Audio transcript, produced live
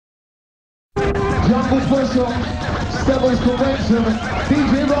Jungle Pressure, Steppaz Convention,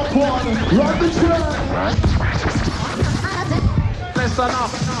 DJ Rock One, run the track. Listen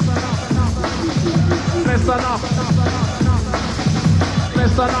up. Listen up.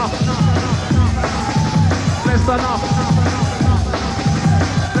 Listen up. Listen up.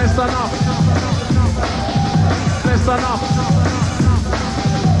 Listen up. Listen up.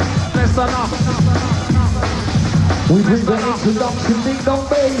 Listen up. We bring the introduction, ding dong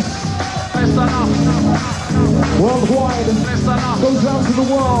bass. Listen up. Worldwide, Listen up. goes out to the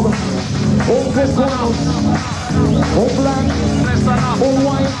world. All backgrounds, all black, Listen up. all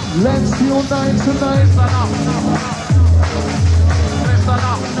white, let's unite tonight. Listen up. Listen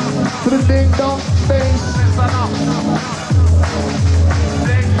up. For the ding dong bass. Listen up.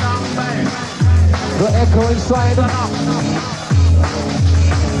 Ding dong bass. The echo inside. Listen up.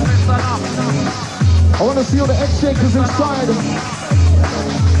 Listen up. I want to see all the head shakers inside.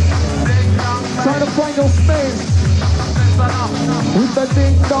 Ding dong bass. Trying to find your space. Listen up. With the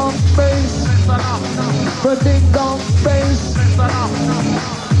ding dong bass. Listen up. The ding dong bass. Listen up.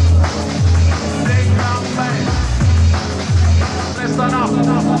 Ding dong bass. Listen up.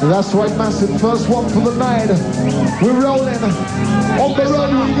 That's right, massive. First one for the night. We're rolling. On the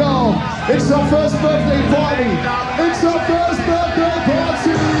road we go. It's our first birthday party. It's our first birthday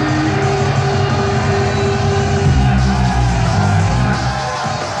party.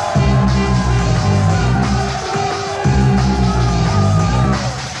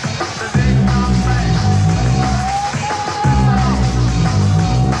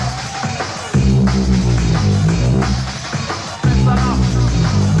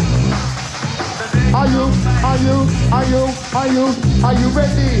 Are you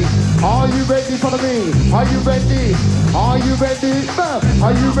ready? Are you ready for me? Are you ready? Are you ready?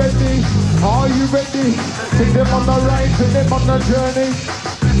 Are you ready? Are you ready? Take them on the ride, take them on the journey.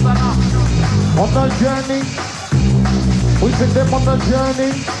 On the journey. We take them on the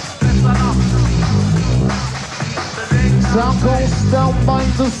journey. Sound goes down by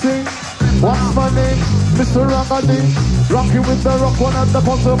the sea. What's my name? Mr. Ragga. Rocking with the rock one at the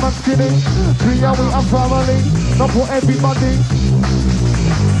bottom and skinny. 3 and we are family, not for everybody.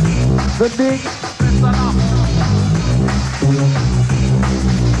 The ding. Listen up.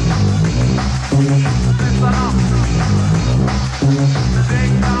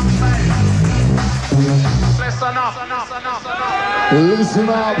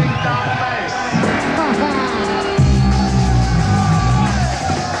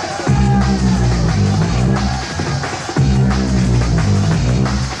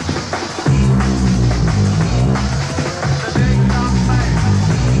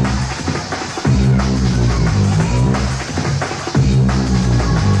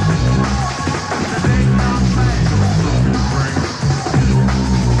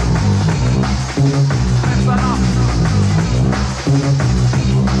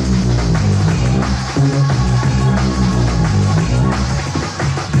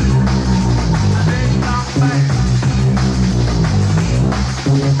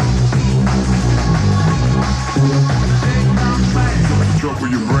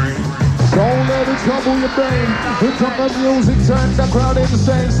 Trouble your brain. We come the music, turn the crowd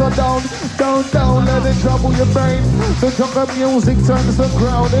insane. So don't let it trouble your brain. The jungle music turns the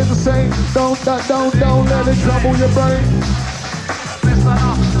crowd insane. Don't let it trouble your brain.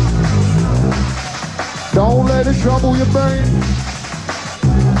 Don't let it trouble your brain.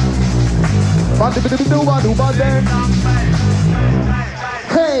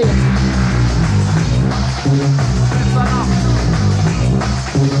 Hey.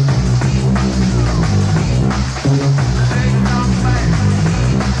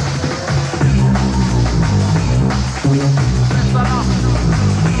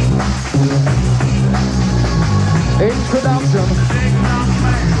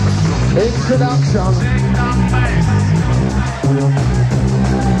 Introduction.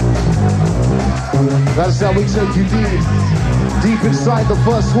 That's how we take you deep inside the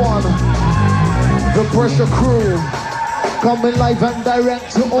first one. The Pressure Crew, coming live and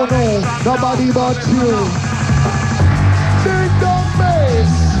direct to Ono, nobody but you. Ding dong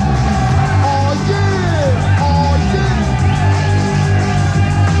bass. Oh yeah, oh yeah.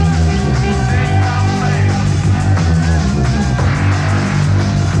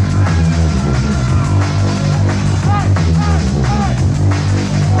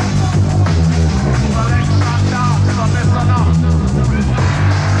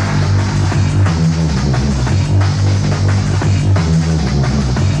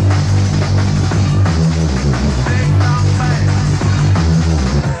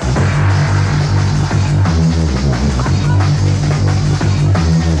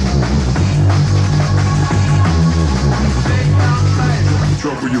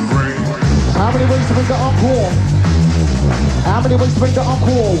 How many ways to make the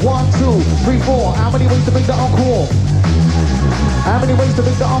encore? 1, 2, 3, 4. How many ways to make the encore? How many ways to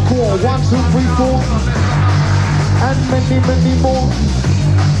make the encore? 1, 2, 3, 4. And many, many more.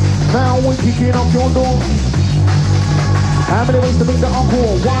 Now we're kicking off your door. How many ways to make the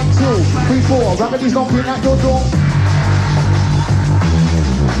encore? 1, 2, 3, 4. Ragga's knocking at your door.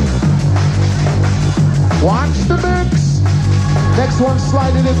 Watch the mix. Next one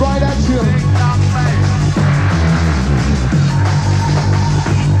sliding it right at you.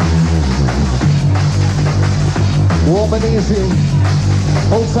 Warm and easy.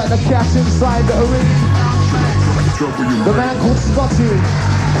 Outside the cat inside the arena. The man called Scotty.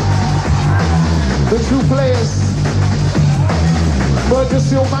 The two players. Burger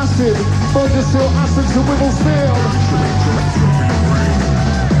Seal Massive. Burger Seal Acid to Wibblesfield.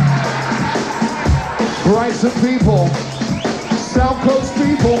 Brighton people. South Coast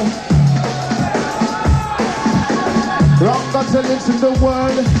people. Ragga tell it to the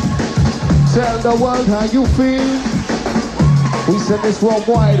world. Tell the world how you feel. We send this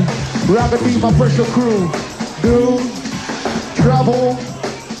worldwide. Ragga be my pressure crew. Do trouble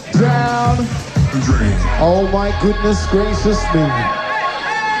down. Oh my goodness gracious me.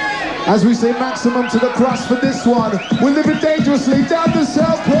 As we say maximum to the Krust for this one. We're living dangerously down the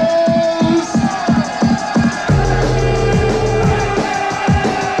South Coast.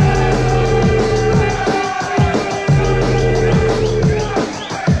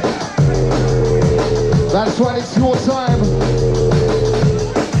 That's right, it's your time.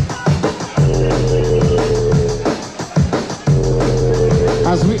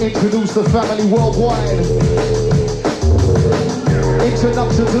 As we introduce the family worldwide.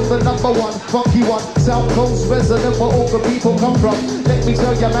 Introduction to the #1 funky one, South Coast resident where all the people come from. Let me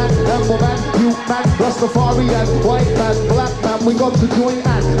tell ya man, and woman, you man, Rastafari and white man, black man, we got to join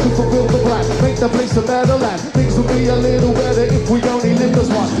and to fulfill the plan, make the place a better land. Things will be a little better if we only live as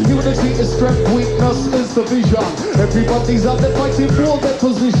one. Unity is strength, weakness is the vision. Everybody's out there fighting for their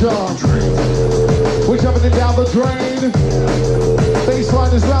position. We're jumping it down the drain.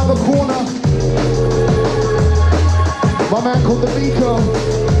 Baseline is round the corner. My man called the Beaker.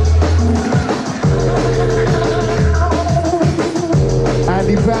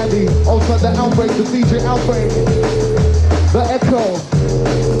 Andy Vandy, outside the outbreak, the DJ outbreak. The Echo.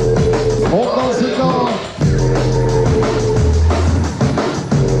 All those who know.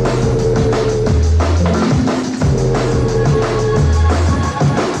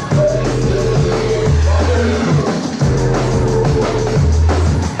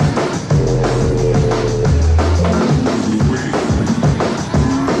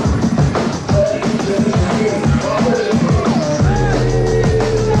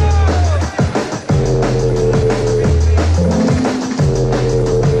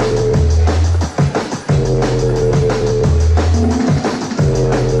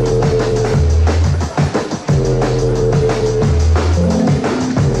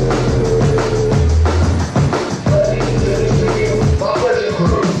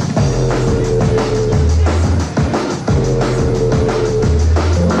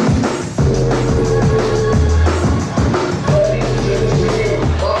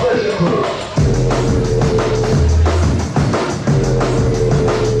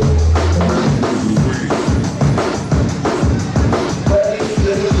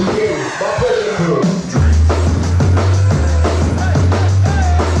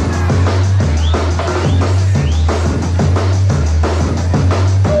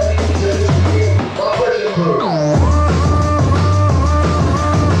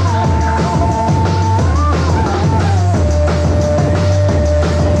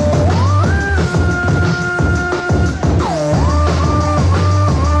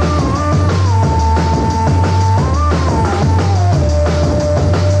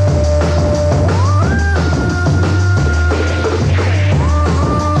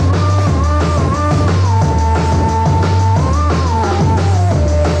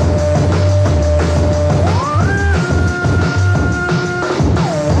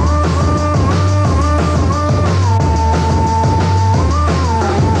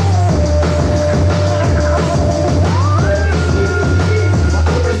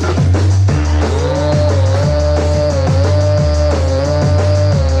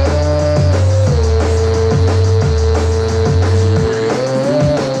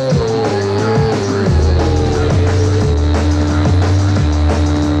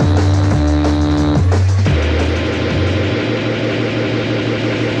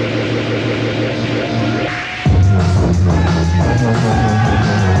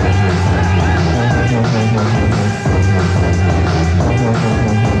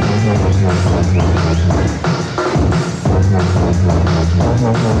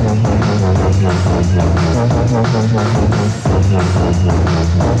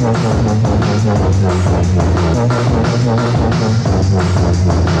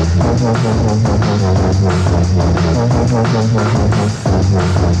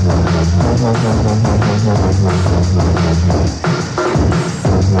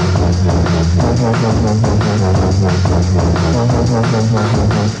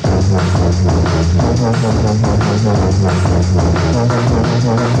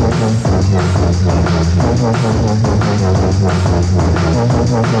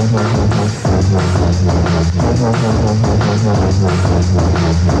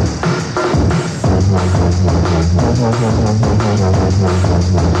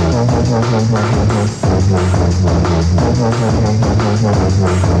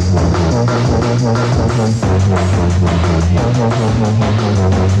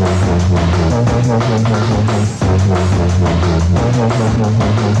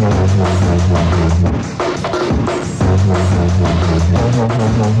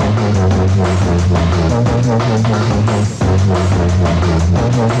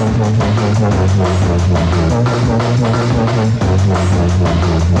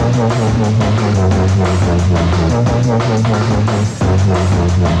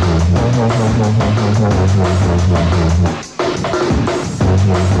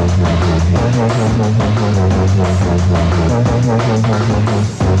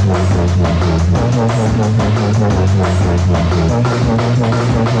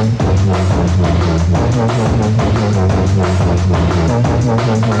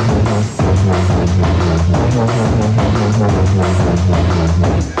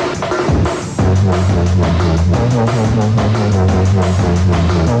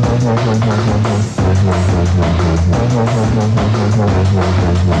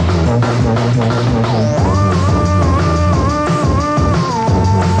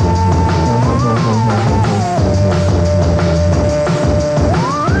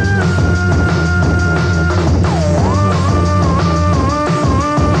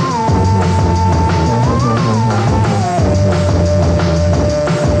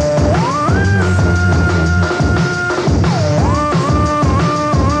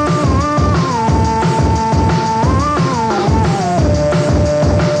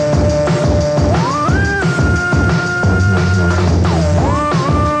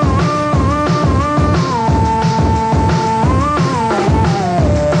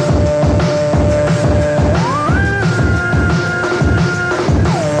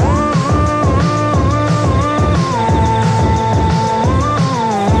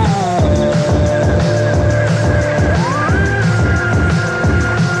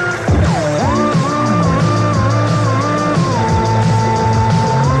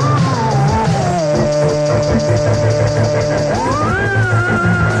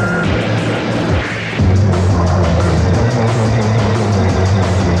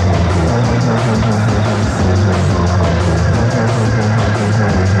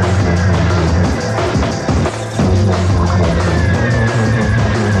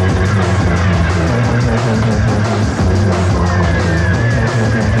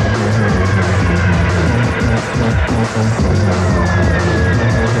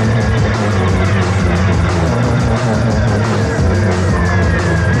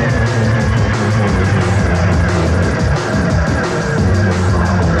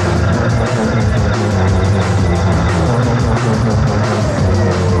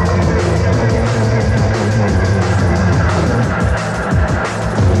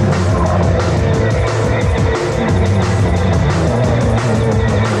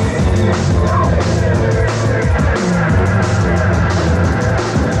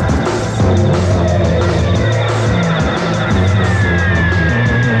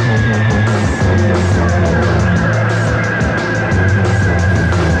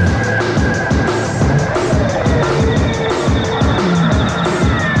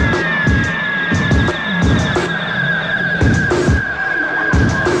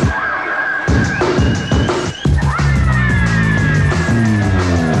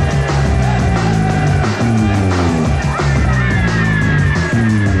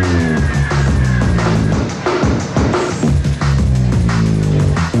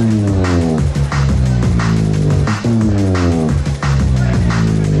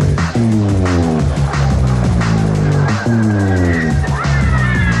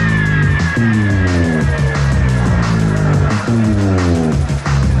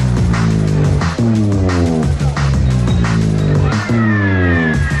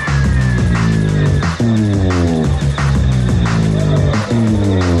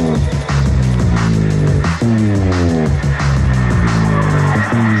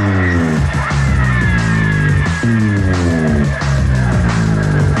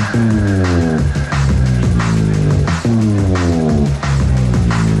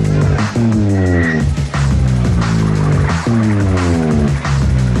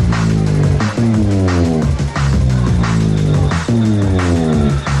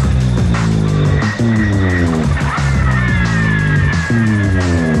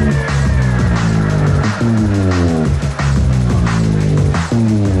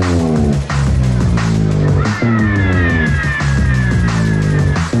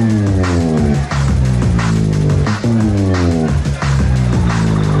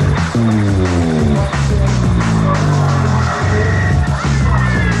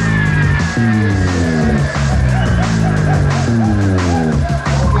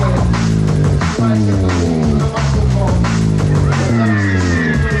 Back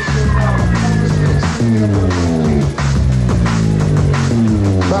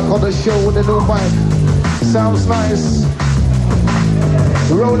on the show with a new mic. Sounds nice.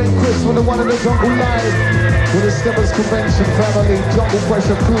 Rolling Krust with the one in the jungle live. With the Steppaz convention family. Jungle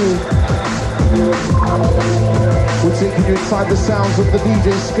pressure crew. We're taking you inside the sounds of the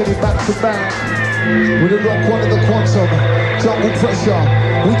DJ Skinny back to back. With the rock one of the quantum. Jungle pressure.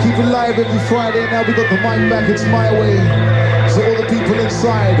 We keep it live every Friday. Now we got the mic back. It's my way. So all the people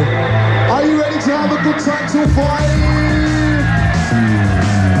inside. Are you ready to have a good time till 5?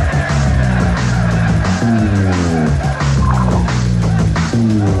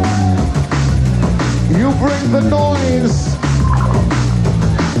 You bring the noise.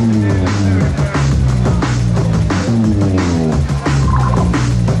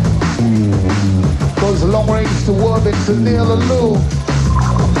 Goes long range to Warhead to Neil and Lou.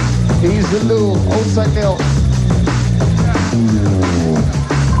 Easy Lou, outside Neil.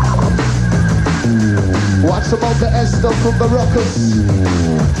 Watch about the Esther from the Rockers.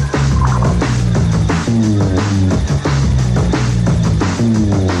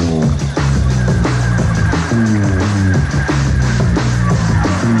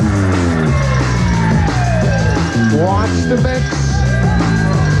 Watch the mix.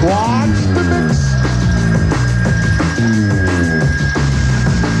 Watch the mix.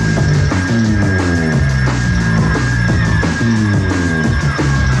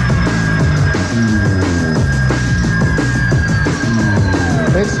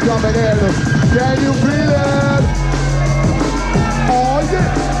 It's coming in. Can you feel it? Oh yeah.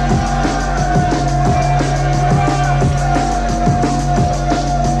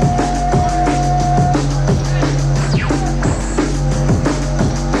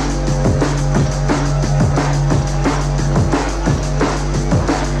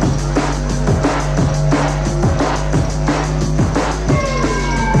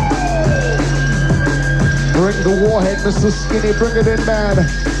 Bring the Warhead, Mr. Skinny, bring it in, man.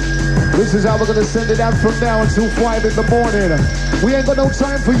 This is how we're gonna send it out from now until 5 in the morning. We ain't got no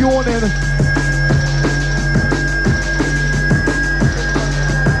time for yawning.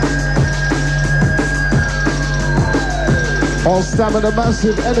 All stamina,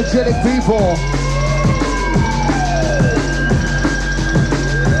 massive, energetic people.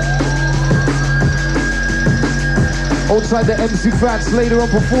 Outside the MC Fats, later on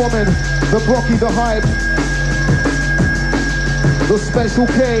performing. The Brocky, the Hype. The Special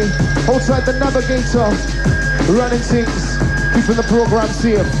K. Outside the Navigator. Running things. Keeping the program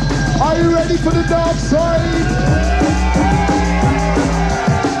safe. Are you ready for the dark side?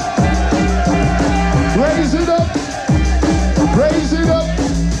 Raise it up. Raise it up.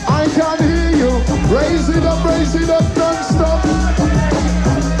 I can't hear you. Raise it up non-stop.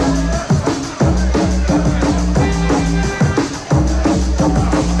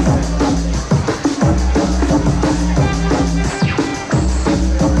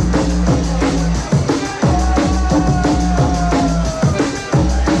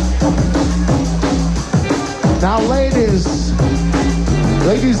 Now ladies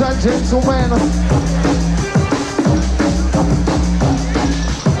and gentlemen,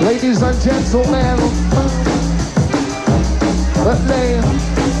 ladies and gentlemen,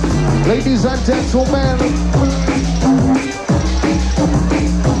 ladies and gentlemen,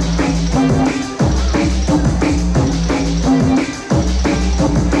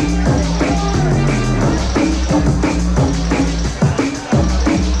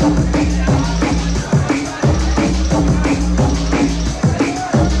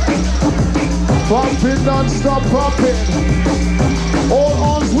 pumping non-stop pumping. All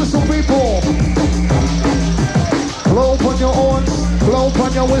arms whistle people. Blow up on your horns, blow up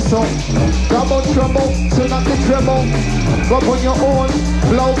on your whistle. Double trouble, so not the treble. Blow up on your horns,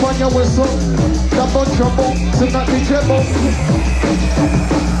 blow up on your whistle. Double trouble, so not the treble.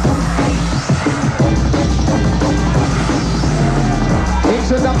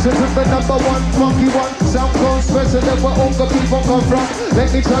 Introduction to the #1 funky one. Sound goes better than where all the people come from.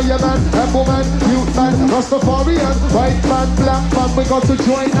 Let me tell you, man, Apple man, youth man, Rastafarian, white man, black man, we got to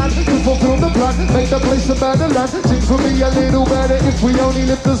join hand to fulfill the plan. Make the place a better land. Things will be a little better if we only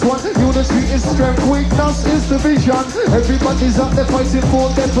live as one. Unity is strength, weakness is division. Everybody's up there fighting for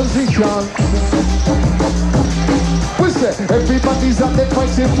their position. We say everybody's up there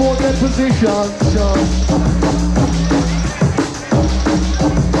fighting for their position.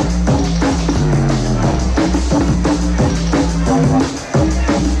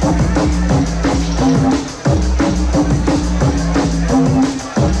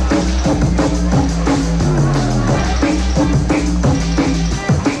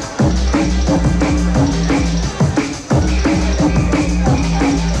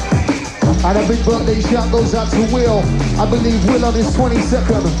 a big birthday shout goes out to Will. I believe Will on his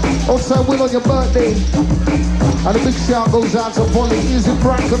 22nd. Also Will on your birthday. And a big shout goes out to Polly, Easy,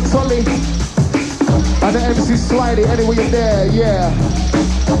 Frank and Solly. And the MC Slidey, anyway you're there, yeah.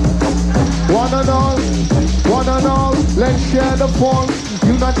 One and all, let's share the fun.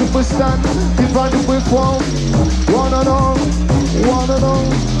 United we stand, divided we fall. One and all.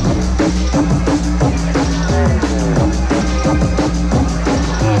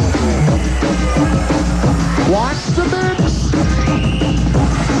 Watch the mix.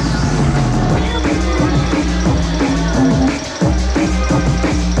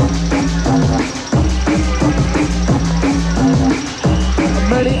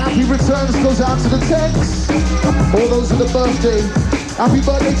 Many happy returns goes out to the text. All those with the birthday. Happy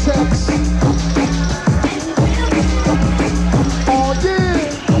birthday text. Oh yeah.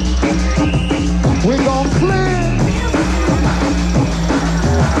 We gon' clear.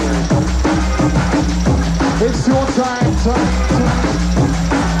 It's your time.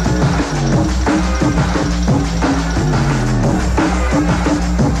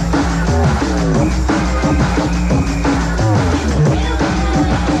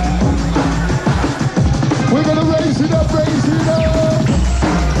 We're gonna raise it up.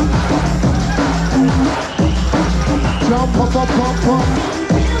 Jump, pump.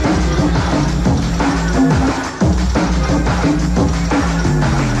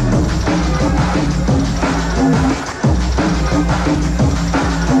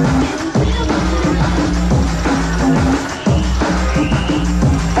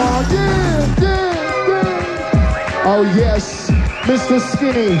 Oh yes, Mr.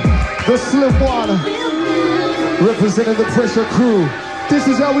 Skinny, the slim one, representing the Pressure Crew. This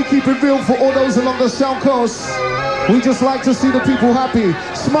is how we keep it real for all those along the South Coast. We just like to see the people happy.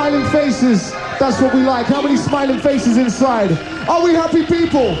 Smiling faces, that's what we like. How many smiling faces inside? Are we happy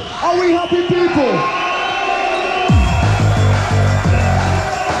people? Are we happy people?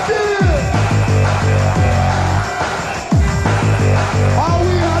 Yeah. Are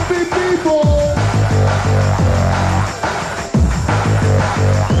we happy people?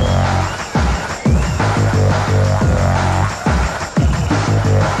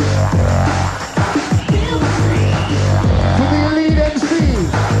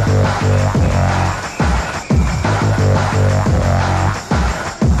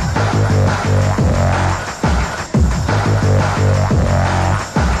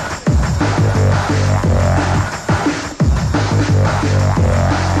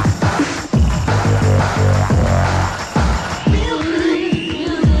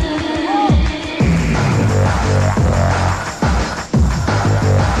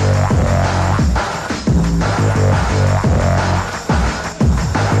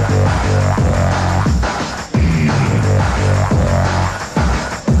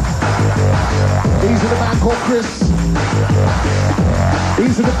 Krust.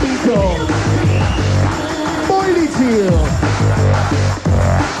 These are the people. Boily Teal.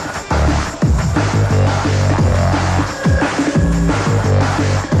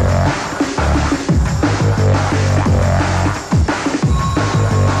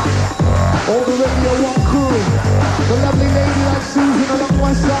 All the Radio 1 crew. The lovely lady like Susan along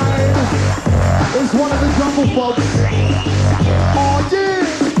my side is one of the jungle folks. Oh yeah.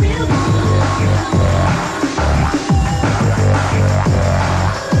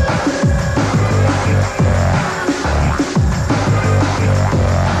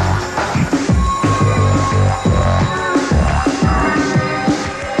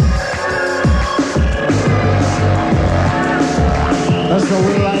 That's how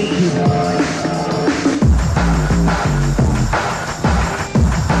we like it.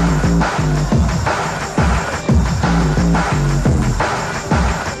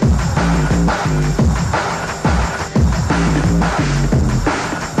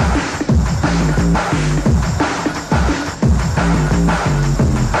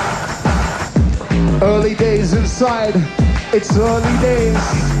 Early days inside, it's early days.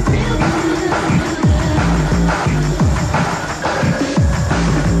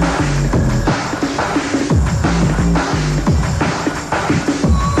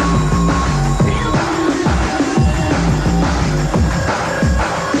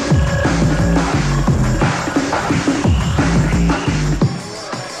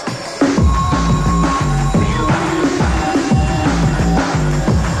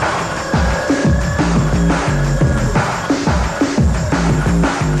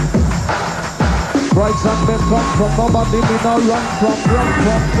 Brighton men come from nobody we no run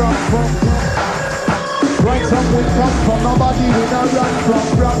from. Brighton we come from nobody we no run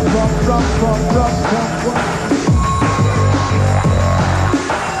from.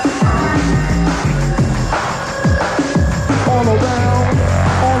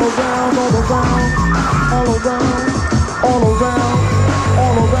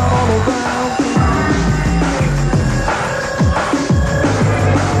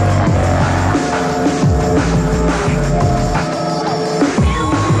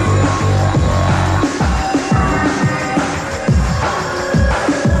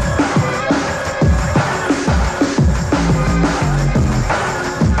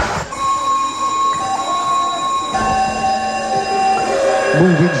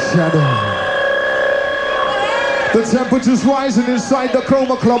 Moving shadow. The temperature's rising inside the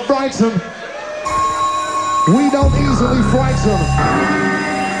Chroma Club Brighton. We don't easily frighten.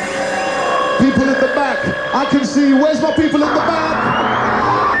 People in the back, I can see you. Where's my people in the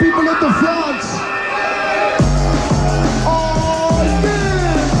back? People in the front. Oh,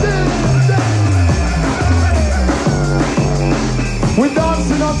 yeah. We're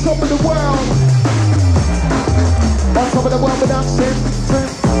dancing on top of the world. On top of the world we're dancing.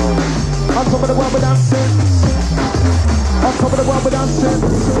 On top of the world we're dancing. On top of the world we're dancing.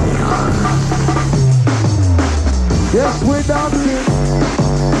 Yes, we're dancing.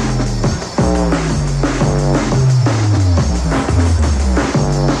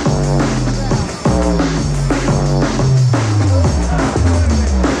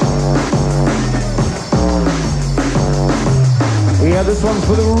 Yeah, this one's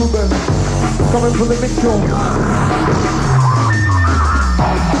for the Ruben. Coming from the Mitchell.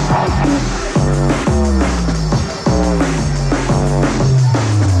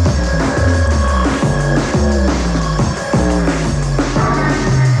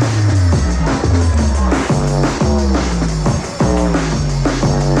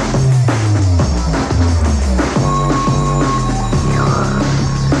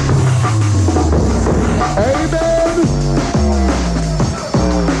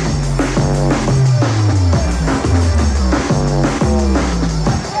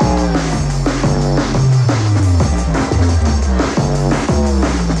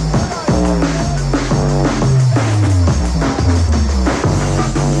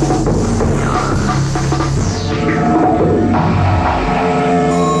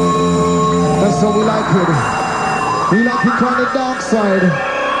 We like it on the dark side.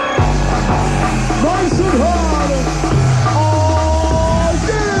 Nice and hard. Oh,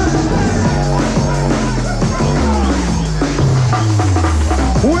 yeah.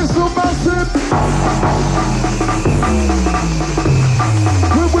 Whistle massive.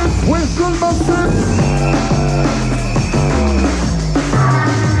 Whistle massive.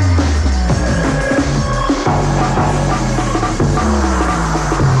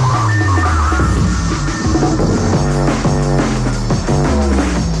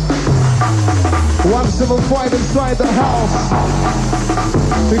 One 175 inside the house.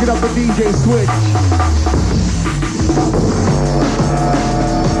 Picking up the DJ switch.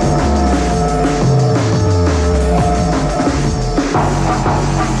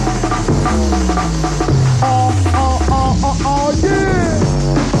 Oh, yeah!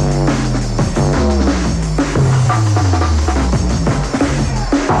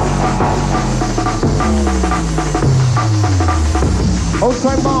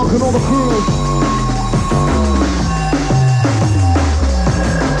 Outside Mark and all the crew.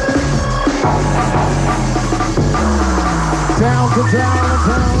 Down to down.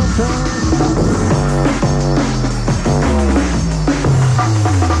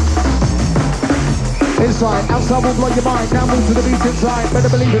 Inside, outside will blow your mind. Now move to the beat inside. Better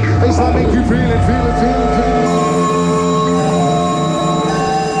believe it. Baseline make you feel it.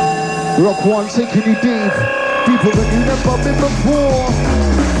 Rock one taking you deep. Deeper than you never been before.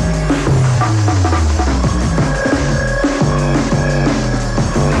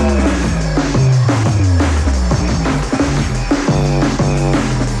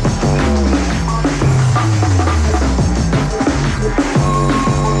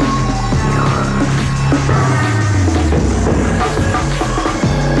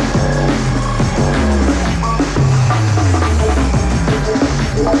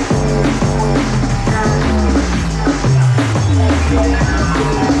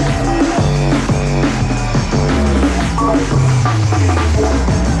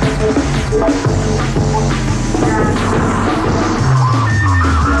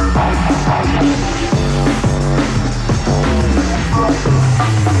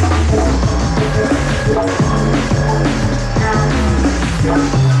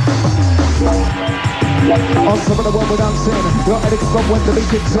 On top of the world we're dancing. Your headaches stop when the beat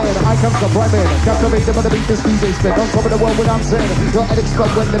kicks in. I come to prime in. Captivated by the beat this DJ spin. On top of the world we're dancing. Your headaches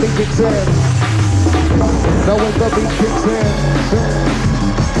stop when the beat kicks in. Now when the beat kicks in.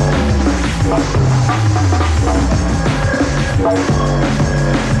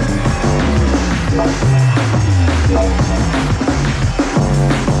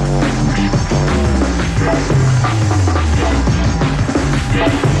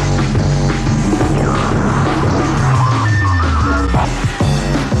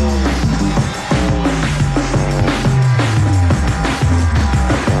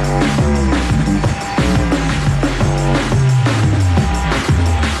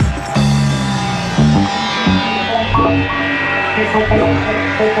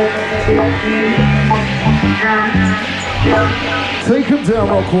 Take him down,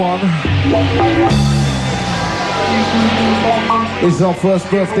 Rock One. It's our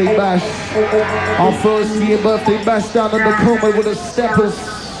first birthday bash. Our first year birthday bash down in the Congo with the Steppaz.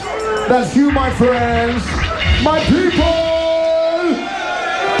 That's you, my friends. My people!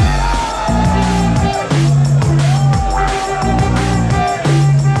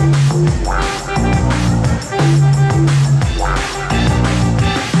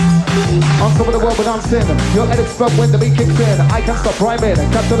 On top of the world, but I'm sin. Your head explode when the beat kicks in. I can't stop rhyming and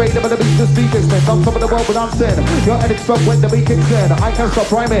captivate them when the beat just beat kicks in. On top of the world, but I'm sin. Your head explode when the beat kicks in. I can't stop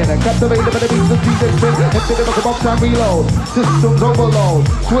rhyming and captivate them when the beat just beat kicks in. Empty them like a box and reload. Systems overload.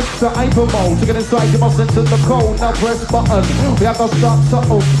 Switch to hyper mode. To get inside, you must enter the code. Now press button. We have to start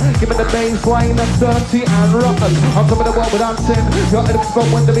something. Give me the bass line and dirty and rotten. On top of the world, but I'm sin. Your head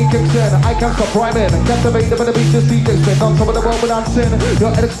explode when the beat kicks in. I can't stop rhyming and captivate them when the beat just beat kicks in. On top of the world, but I'm sin. Your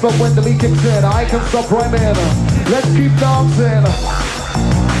head explode when the beat kicks in. I can stop rhyming. Let's keep dancing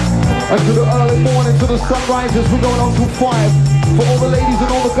until the early morning, till the sun rises. We're going on till 5 for all the ladies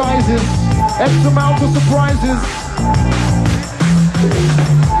and all the guys. X amount of surprises.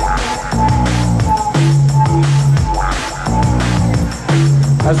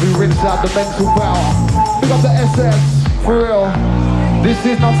 As we rinse out the mental power. Pick up the SS, for real. This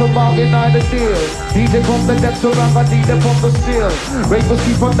is not a bargain, neither deal. DJ from the depths around, I need them from the steel. Ravers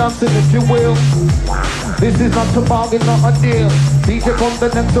keep on dancing if you will. This is not a bargain, not a deal. DJ from the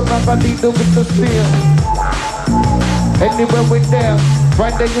depths around, I need them with the steel. Anywhere we're there.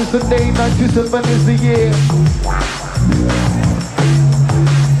 Friday is the day, 97 is the year.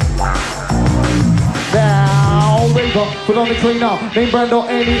 Now, Raver, put on the trainer, name brand or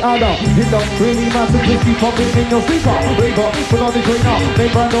any other. It don't really matter, just keep popping in your speaker. Raver, put on the trainer,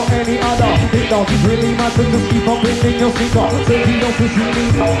 name brand or any other. It don't really matter, just keep popping in your speaker. Say you don't push me.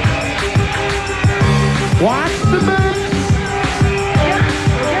 Watch the mix.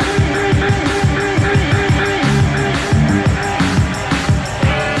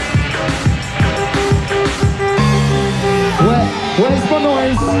 Where's my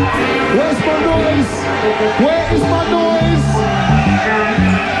noise? Where's my noise? Where is my noise?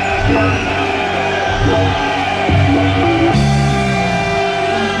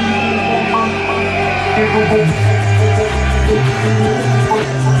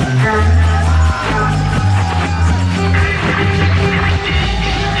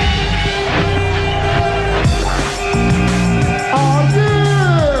 Oh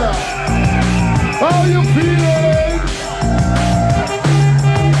yeah! How you feeling?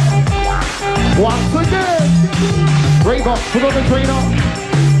 Once again, Raver, put on the trainer.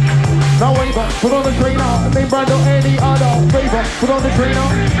 Now Raver, put on the trainer. Name brand or any other. Raver, put on the trainer.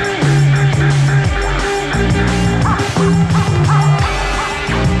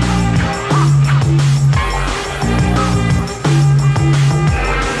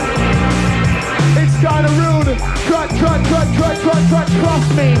 It's kinda rude. Trust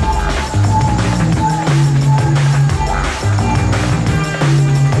me.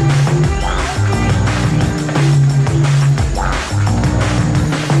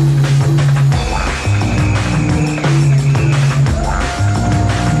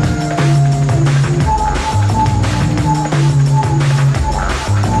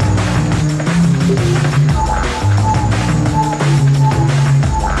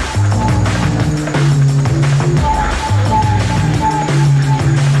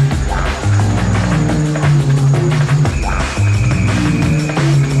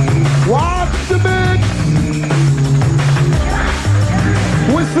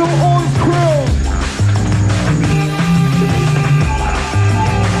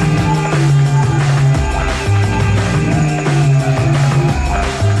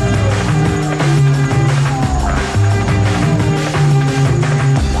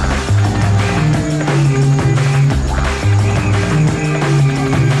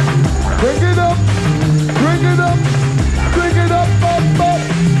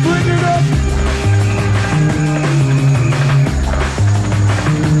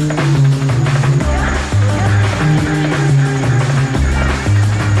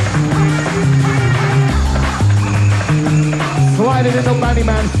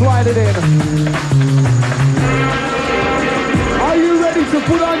 Slide it in. Are you ready to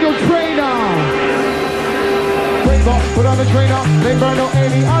put on your trainer? Raver, put on the trainer, they burn out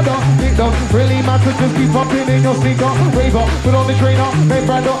any other. It don't really matter, just keep popping in your sneaker. Raver, put on the trainer, they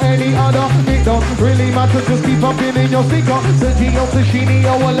burn out any other. It don't really matter, just keep popping in your sneaker. Sergio Tashini,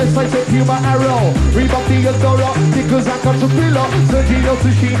 oh well, let's say Puma Arrow. Reebok Theodora, because I got to pillar. Sergio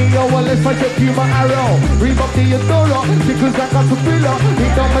Tashini, oh well, let's say Puma Arrow. Reebok Theodora, because I got to pillar.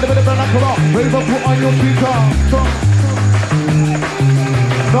 It don't matter, but Raver, put on your speaker.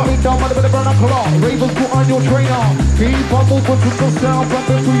 No, it don't matter, but Ravers, put on your trainer. Keep on moving to the sound,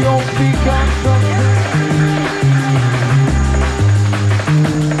 bumping to your speaker.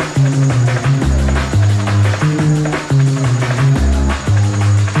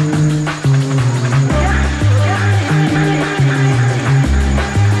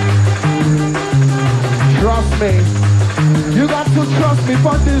 Trust me. You got to trust me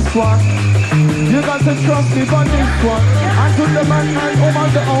for this one. You got to trust me for this one. And to the man and over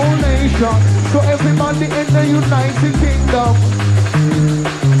the whole nation. So everybody in the United Kingdom.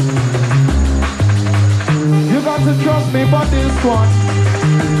 You got to trust me for this one.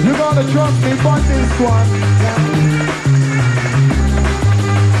 You gotta trust me for this one. Yeah.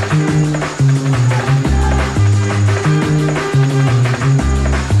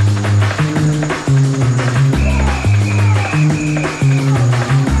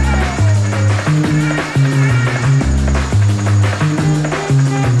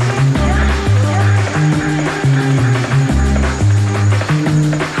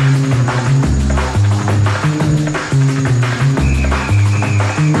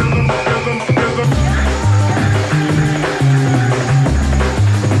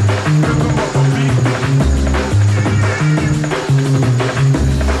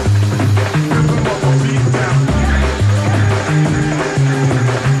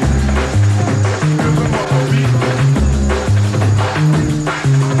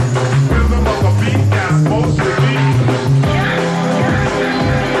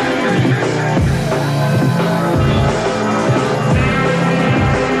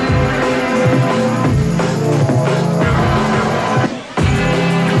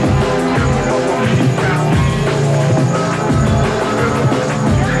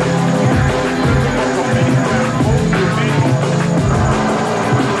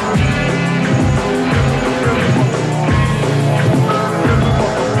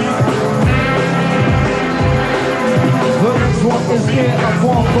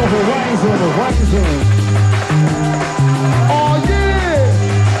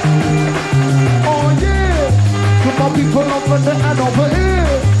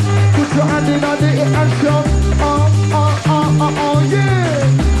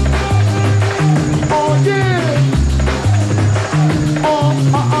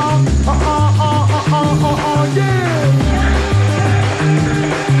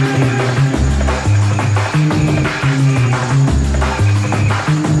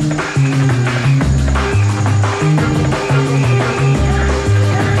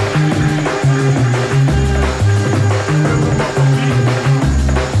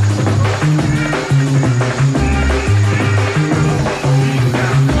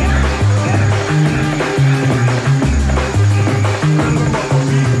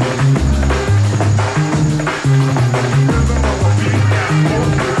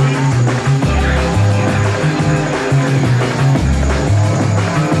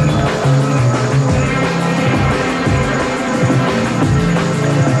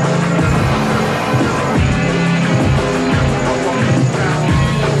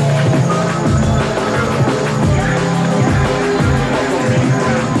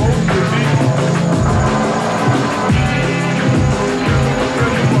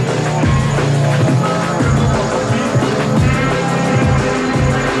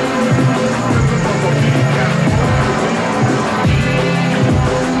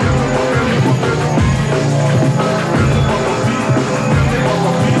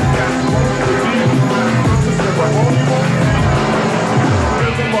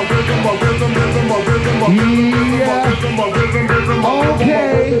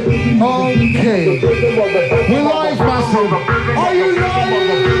 Okay. We're live, massive. Are you live?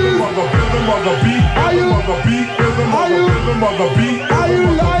 Are you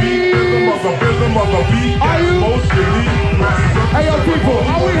Hey, yo, people,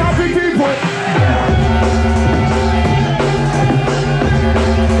 are we happy people?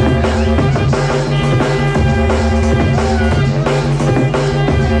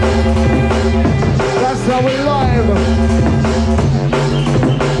 That's how we're live.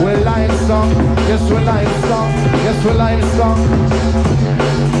 We're live song. Yes, we're live song. Yes, we're live song.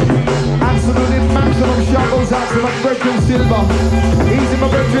 Absolutely maximum shot goes out to my Brighton Silver. Easy, my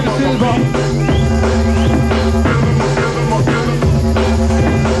Brighton Silver.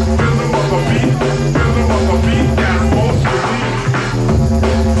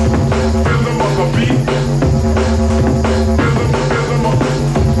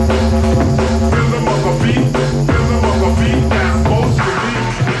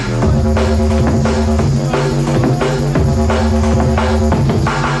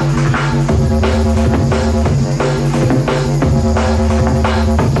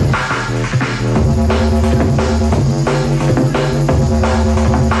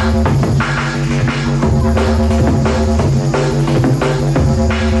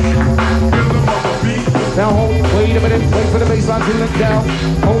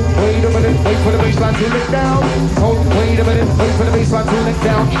 baseline to lick down. Oh, wait a minute, wait for the baseline to lick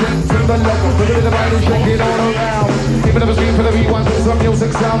down. Shake to the left, look at the right and shake it all around. Even if it's screen for the rewind, some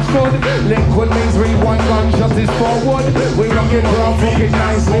music sounds good. Liquid means rewind, gunshot is forward. We rock it round, rock it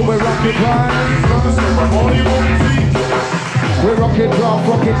nicely, we rock it right. We rock it round,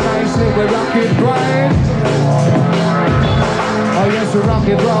 rock it nicely, we rock it right. Oh yes, we rock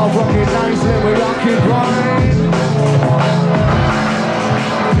it round, rock it nicely, we rock it right.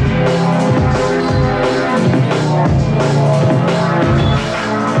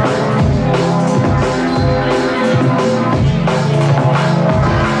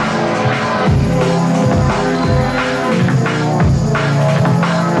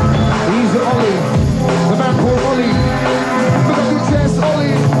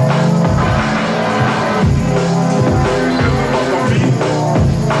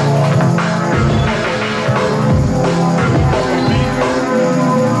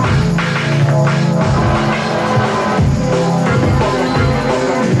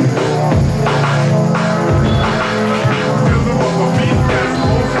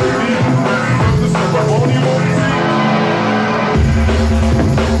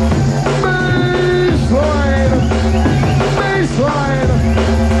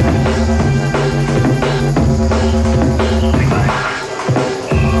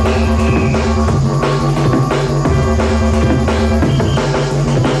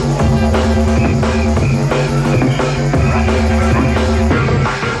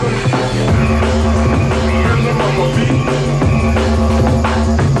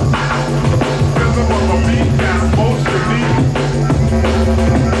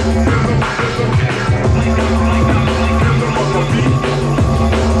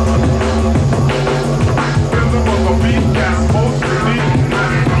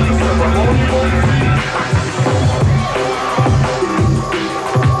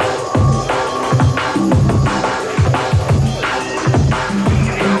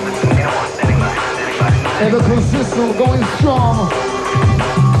 Ever consistent, going strong.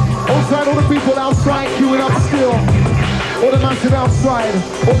 Outside, all the people outside queuing up still. All the massive outside.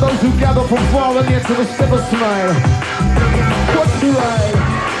 All those who gather from far and near to the Steppaz tonight. What's the ride?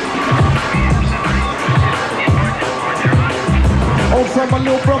 Outside, my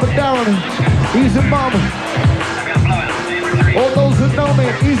little brother Darren. He's a mum. All those who know me,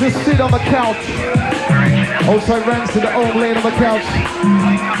 he's a sit on the couch. Outside ranks to the old lane on the couch.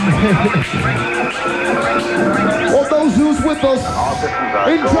 All those who's with us.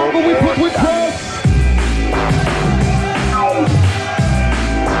 In jungle we put with Krust.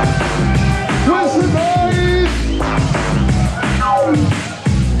 Where's the noise?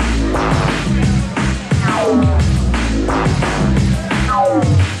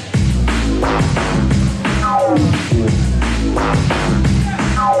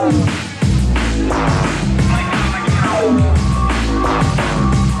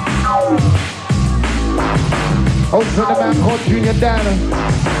 Also the man called Junior Dan,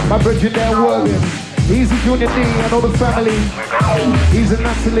 my brother Dan Worthing. He's a Junior D, I know the family. He's a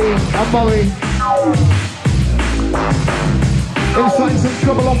Natalie, I'm Murray. Inside some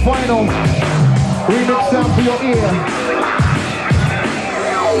trouble on vinyl. Remix sound for your ear.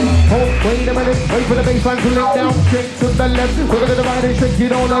 Oh, wait a minute, wait for the baseline to link down. Straight to the left, look at the right and shake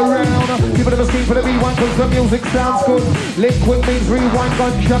it all around. Give it a screen for the rewind, cause the music sounds good. Liquid means rewind,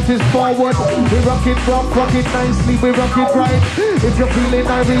 gunshot is forward. We rock it nicely, we rock it right. If you're feeling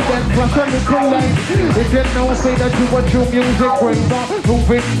irate, then flash a little light. If you know, say that you want your music greater.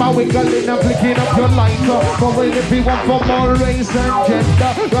 Moving, bowing, and flicking up your lighter. Going if you want for more race and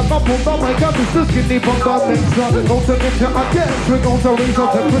gender. Rock up on the mic, I'm just skinny from the mixer. Go to get your against, we're going to raise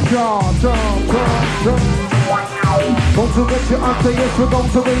up temperature. Go to get your answer, yes, we're going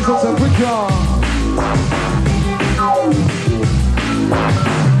to raise up temperature.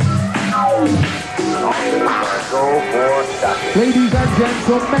 Ladies and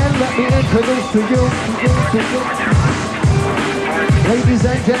gentlemen, let me introduce to you. Ladies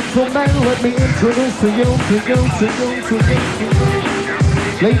and gentlemen, let me introduce to you.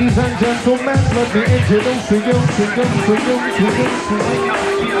 Ladies and gentlemen, let me introduce to you.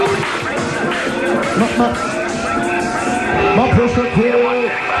 My pressure crew,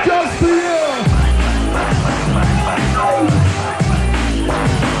 just for you.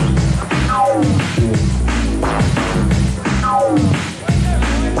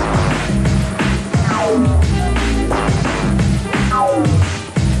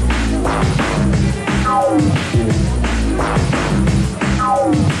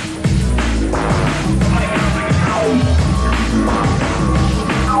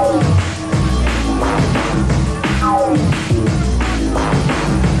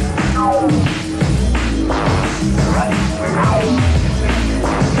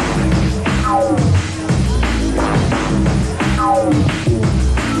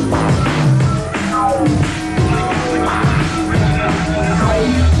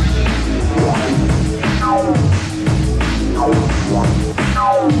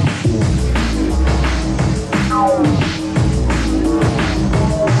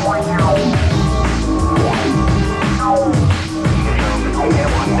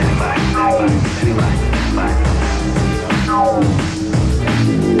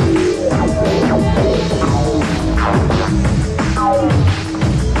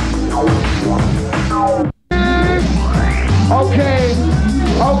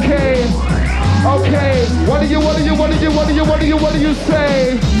 Okay. Okay. What do you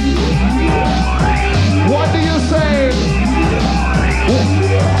say? What do you say?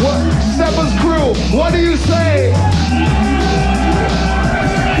 What? Steppaz crew, what do you say?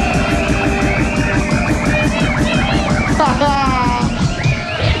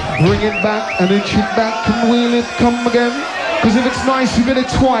 Bring it back and inch it back and wheel it, come again. Cause if it's nice, you get it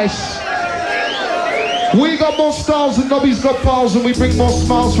twice. We got more styles than Nobby's got pals, and we bring more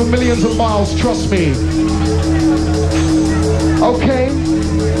smiles from millions of miles, trust me. Okay,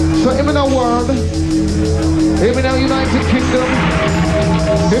 so hear me now world, hear me now United Kingdom,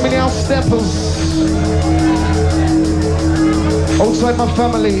 hear me now Steppaz. Outside my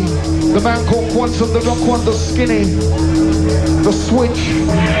family, the man called Quantum, the rock one, the skinny, the switch,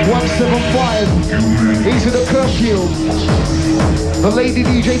 175, easy the curfew, the lady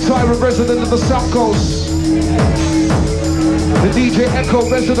DJ Tyra, resident of the South Coast, the DJ Echo,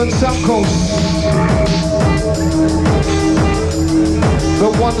 resident South Coast, the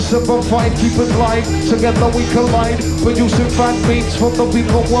 175, keep it live, together we collide, producing fan beats for the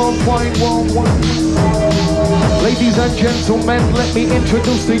people worldwide. Ladies and gentlemen, let me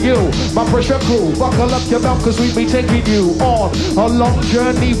introduce to you my pressure crew. Buckle up your belt cause we'll be taking you on a long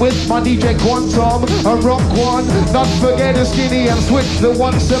journey with my DJ Quantum, a rock one. Not forget the skinny and switch, the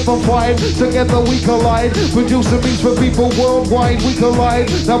 175. Together we collide, producing beats for people worldwide. We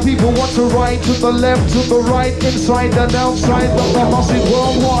collide. Now people want to ride to the left, to the right, inside and outside, but we're bossing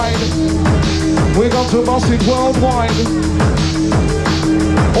worldwide. We're going to boss it worldwide.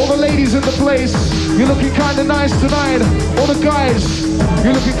 All the ladies in the place, you're looking kinda nice tonight. All the guys,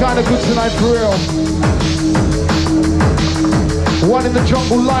 you're looking kinda good tonight for real. One in the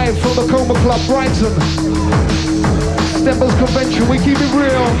jungle live from the Coma Club, Brighton. Steppaz Convention, we keep it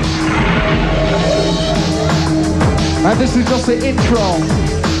real. And this is just the intro.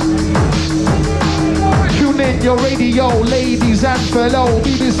 Tune in your radio, ladies and fellow.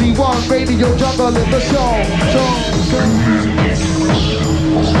 BBC One Radio Jungle in the show.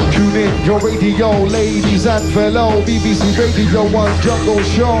 Tune in your radio, ladies and fellow. BBC Radio 1 Jungle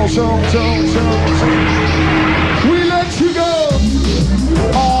Show. We let you go.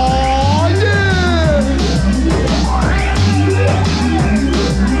 Oh yeah.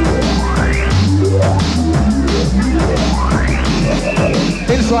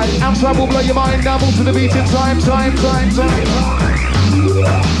 Inside, outside will blow your mind. Now move to the beat in time. Inside,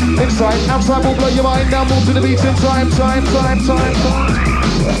 outside will blow your mind. Now move to the beat in time. Inside,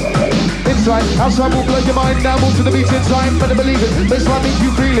 outside will blow your mind. Now move to the beat in time. Better believe it. Baseline make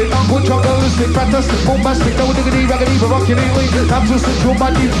you feel it. Uncle Chocolistic, fantastic, bombastic, no diggity, raggedy, rockin' easily. I'm just set your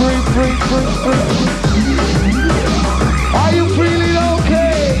body free. Are you feeling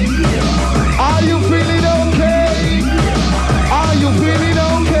okay? Are you feeling okay? Are you feeling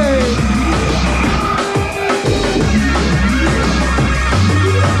okay?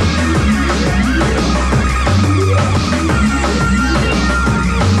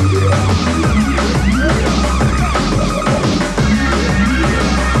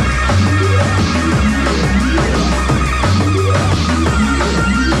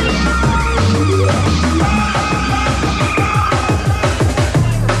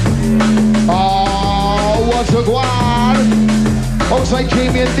 Outside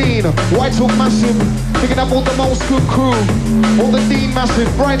Jamie and Dean, White Hawk massive, picking up all the most good crew, all the Dean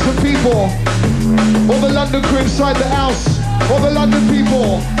massive, Brighton people, all the London crew inside the house, all the London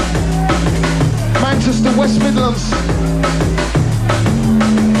people, Manchester, West Midlands.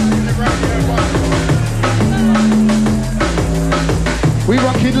 We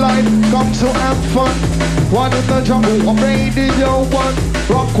rock it live, come to have fun. One in the jungle, on Radio 1.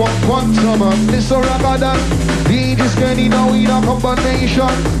 Rock one, quantum, this a Ragga. DJ Skinny, now we a combination.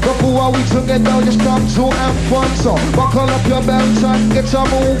 Couple while we together, just come to have fun. So buckle up your belt and get a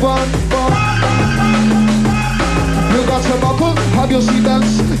move on. You got to buckle, have your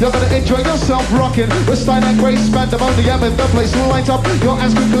seatbelts. You're gonna enjoy yourself rocking. With style and grace, pandemonium in the place will light up your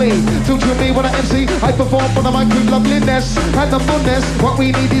hands quickly. Filter me when I MC, I perform for the mic with loveliness and the fullness. What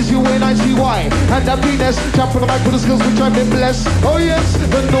we need is UNITY and happiness. Jump on the mic with the skills which I've been blessed. Oh yes,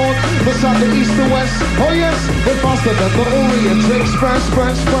 the north, the south, the east, the west. Oh yes, we're faster than the Orient Express.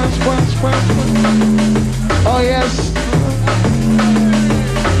 Oh yes.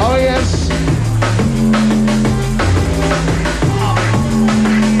 Oh yes.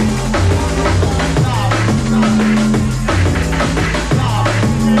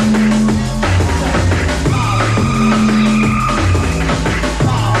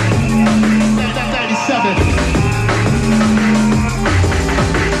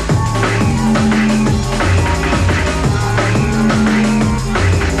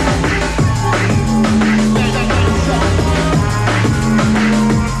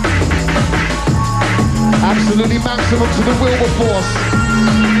 maximum to the Wilberforce.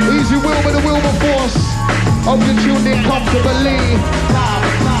 Easy will with the Wilberforce. Hope you tuned in comfortably.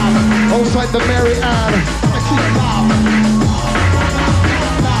 Outside the Mary Ann.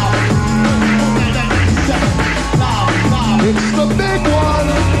 It's the big one.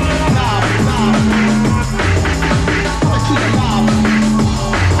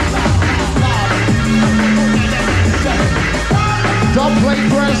 Don't play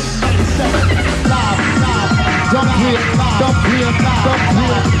press. Don't here, don't here, don't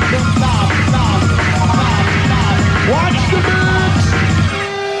here. Watch the mix.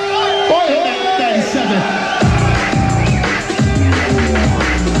 Boy,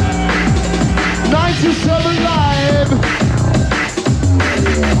 97 live.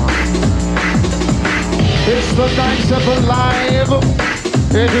 It's the 97 live.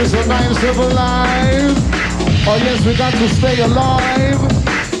 It is the 97 live. Oh yes, we got to stay alive.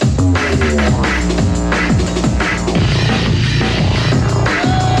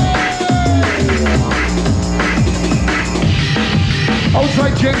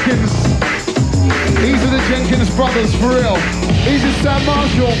 Outside Jenkins. These are the Jenkins brothers, for real. These are Sam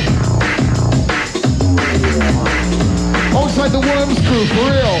Marshall. Outside the Worms crew, for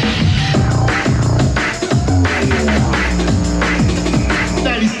real.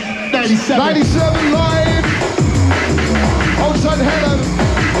 97 live. Outside Helen.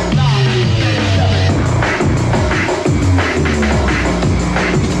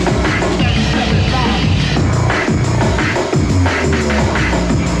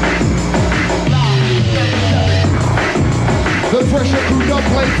 The pressure crew don't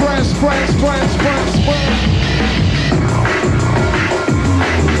play press.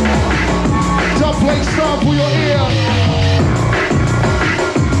 Don't play stuff for your ear.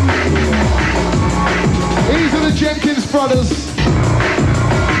 These are the Jenkins brothers.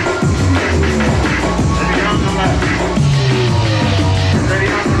 Ready on the left. Ready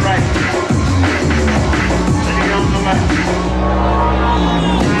on the right. Ready on the left.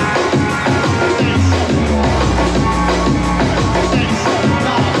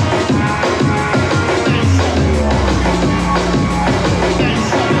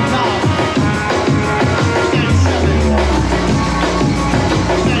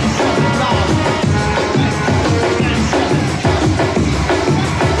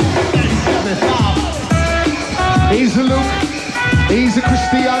 He's a Luke, he's a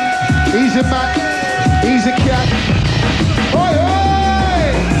Christian, he's a Matt, he's a cat. Oi,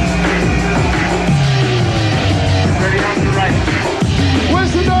 oi! Ready on the right.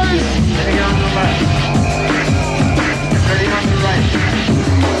 Where's the noise? Ready on the left. Ready on the right.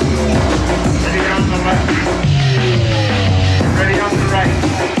 Ready on the left. Ready on the right.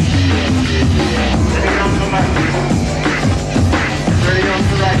 Ready on the left. Ready on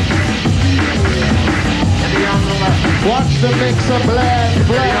the right. Ready on the left. Watch the mixer blend.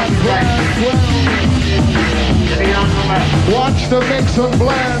 Ready on the left. Watch the mixer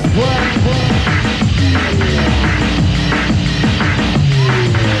blend.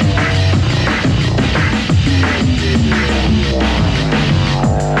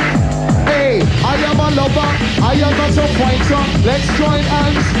 Hey, I am a lover, I am not a fighter. Let's join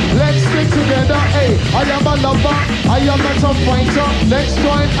hands, let's stick together. Hey, I am a lover, I am not a fighter. Let's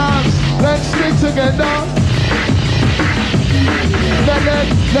join hands, let's stick together.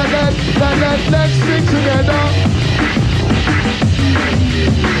 Let's stick together.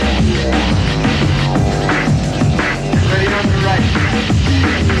 Ready on the right.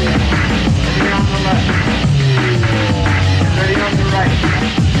 Ready on the left. Ready on the right.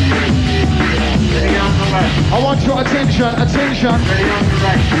 Ready on the left. I want your attention. Ready on the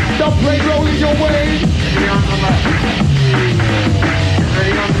right. Don't play rolling your way. Ready on the left.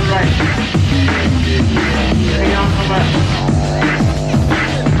 Ready on the right. Ready on the left.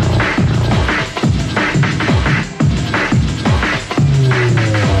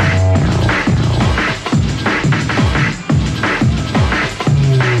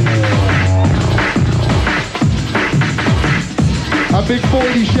 A big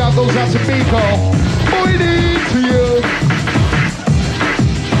 40 shout goes out to Miko. 40 to you.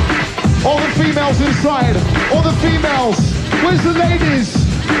 All the females inside. All the females. Where's the ladies?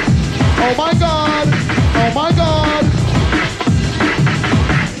 Oh my God. Oh my God.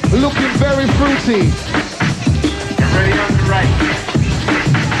 Looking very fruity. Ready on the right.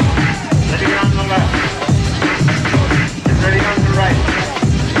 Ready on the left. Ready on the right.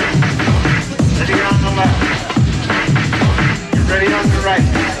 Ready on the left. Ready on the right.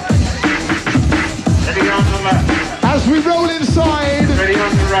 Ready on the left. As we roll inside. Ready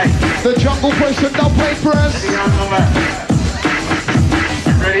on the right. The jungle question, don't play press. Ready on the left.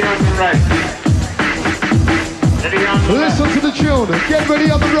 Ready on the right. Ready on the Listen left. to the tune. Get ready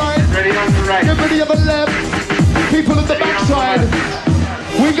on the right. Ready on the right. Get ready on the left. People at the Ready on the backside.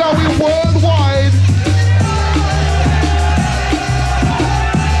 left. We going worldwide.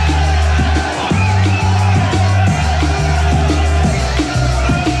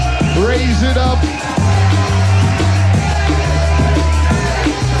 Raise it up.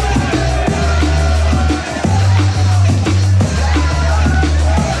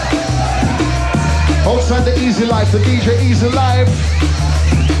 Outside the easy life, the DJ Easy Life.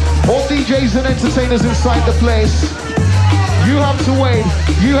 All DJs and entertainers inside the place. You have to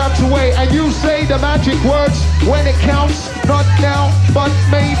wait, and you say the magic words when it counts. Not now, but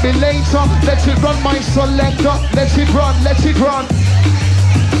maybe later. Let it run, my selector. Let it run, let it run.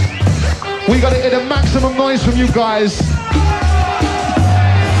 We gotta get a maximum noise from you guys.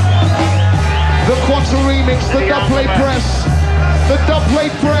 The Quantum remix, the dub plate press. The dub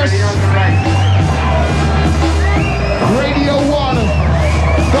plate press. Ready on the right. Radio 1,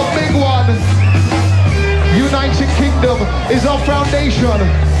 the big one. United Kingdom is our foundation.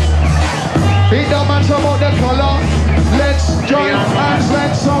 It don't matter about the color. Let's join hands,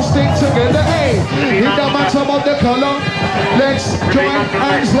 let's all stick together. Hey, it don't matter about the color. Let's join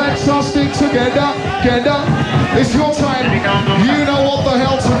hands, let's all stick together. Together. It's your time. You know what the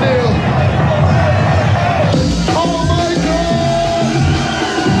hell to do. Oh my God!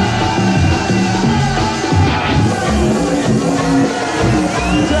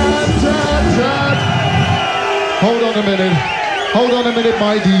 Dad, dad, dad. Hold on a minute. Hold on a minute,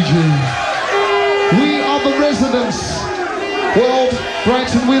 my DJ. We are the residents. Well,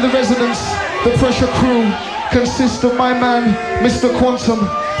 Brighton, we're the residents. The pressure crew consists of my man, Mr. Quantum,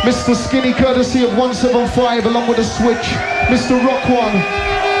 Mr. Skinny, courtesy of 175, along with a switch, Mr. Rock One,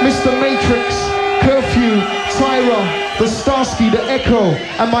 Mr. Matrix, Curfew, Tyra, the Starsky, the Echo,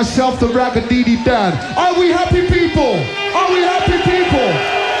 and myself, the Ragga Dad. Are we happy people? Are we happy people?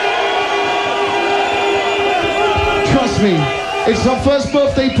 Trust me. It's our first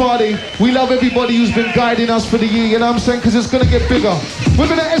birthday party. We love everybody who's been guiding us for the year, you know what I'm saying? Because it's going to get bigger. We're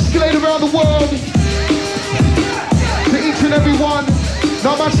going to escalate around the world to each and every one.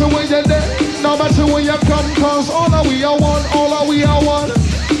 No matter where you're there, no matter where you come, cause all are we are one, all are we are one.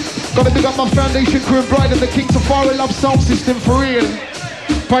 Gotta big up my foundation crew in Brighton, the Kings of Fire Love sound system for real.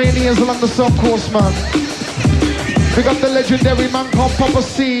 Pioneers along the South Coast, man. Big up the legendary man called Papa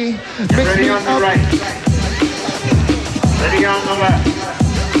C. Mix Ready me on the up. right. Ready on the left.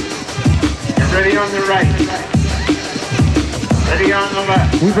 Get ready on the right. Ready on the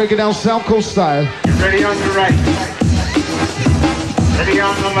left. We break it down South Coast style. Get ready on the right. Ready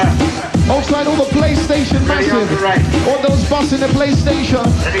on the left. Outside all the PlayStation Ready on massive. the right. All those buses in the PlayStation.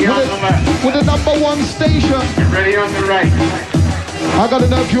 Ready on the left. With the #1 station. Get ready on the right. I gotta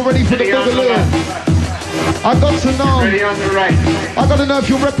know if you're ready for the Ready on the boogaloo. left. I got to know. Ready on the right. I gotta know if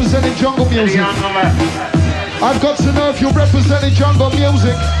you're representing jungle Ready music. on the left. I've got to know if you're representing jungle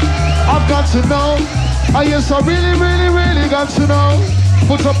music. I've got to know. Ah yes, I really, really, really got to know.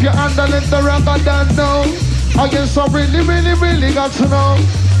 Put up your hand and let the Ragga Dan know. Ah yes, I really, really, really got to know.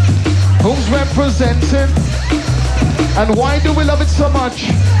 Who's representing? And why do we love it so much?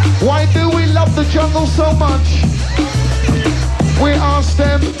 Why do we love the jungle so much? We ask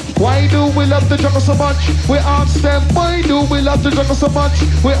them, why do we love the jungle so much? We ask them, why do we love the jungle so much?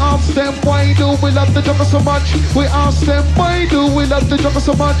 We ask them, why do we love the jungle so much? We ask them, why do we love the jungle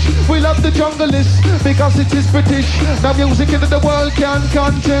so much? We love the junglist because it is British. Now music in the world can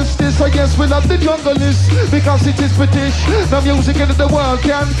contest this. So yes, we love the junglist because it is British. Now music in the world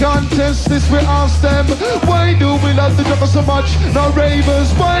can contest this. We ask them, why do we love the jungle so much? Now ravers,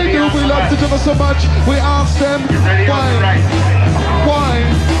 why do we love the jungle so much? We ask them, why?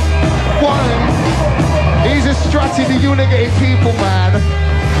 Why? Easy strategy to unigate people, man.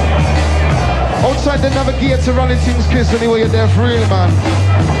 Outside the navigator running things kiss anyway, you're there for real, man.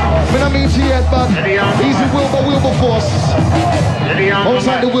 I mean, I mean to you yet, but easy Wilberforce.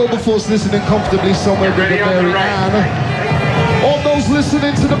 Outside the Wilberforce listening comfortably somewhere with the Mary Ann. All those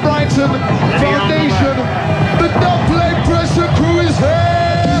listening to the Brighton Foundation, the dub plate pressure crew is here.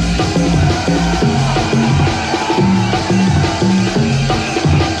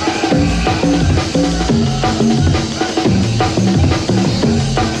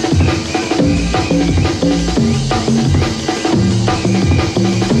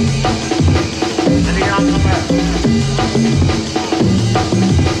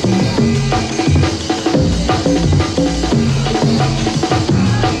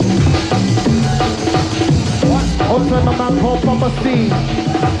 Outside my man called Papa C.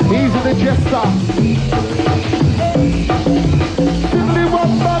 He's in the jester. Diddly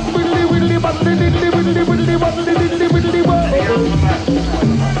one bad, widdly widdly bad, diddly widdly widdly bad, diddly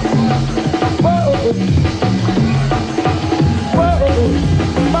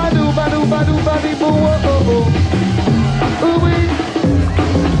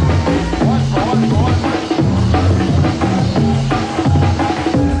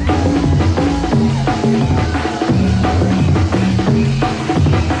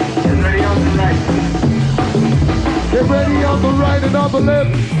double lip.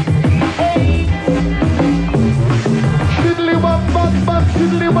 Diddly wop bop bop,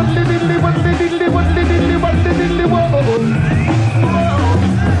 diddly wop diddly wop diddly wop diddly wop diddly wop.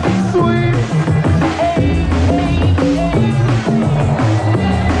 Sweet.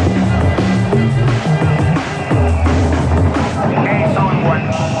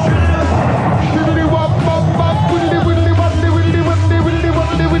 Diddly wop bop bop, diddly widdly wop diddly wop diddly wop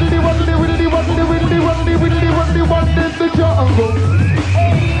diddly wop diddly wop diddly wop diddly wop diddly wop in the jungle.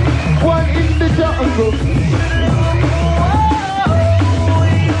 One in the jungle.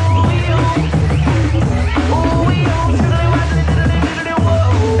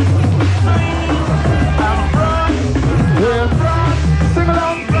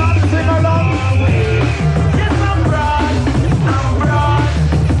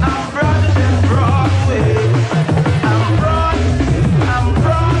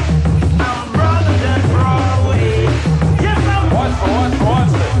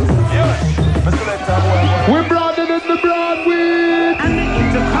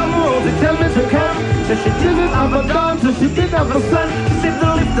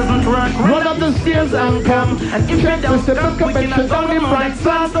 Run up the stairs and come and if you don't step we cannot down in bright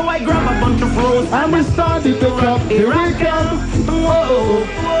sun. So I grab a bunch of rose and we started to come. Here I come. Whoa,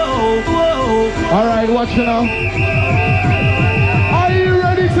 whoa, whoa. Alright, watch it now. Are you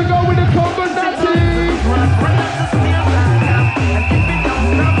ready to go with the Congo Natty? Run up the stairs and come and if you don't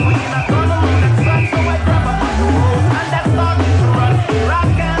stop we cannot go down in the sun. So I grab a bunch of rose and that started to run. Here I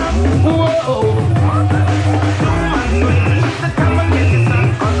come. Whoa.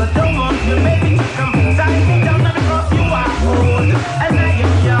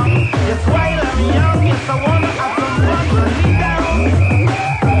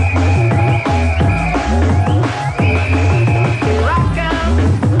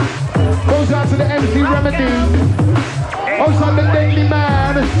 Outside the Daily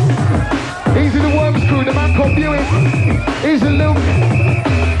Man, he's in the Worms crew, the man called Buick, he's in Luke.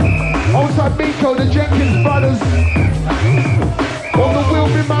 Outside Miko, the Jenkins brothers, on the Will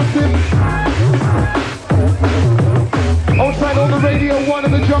Be Massive. Outside all the Radio 1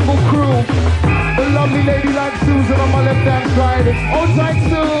 and the Jungle crew, the lovely lady like Susan on my left hand side. Outside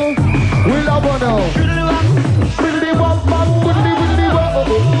Sue, we love her now.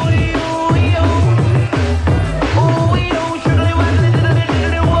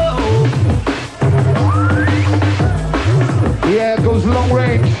 Yeah, it goes long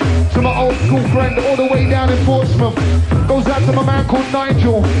range to my old school friend all the way down in Portsmouth. Goes out to my man called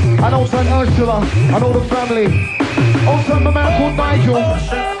Nigel and outside Ursula and all the family. Outside my man called Nigel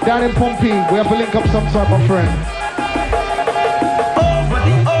down in Pompey. We have to link up sometime, my friend.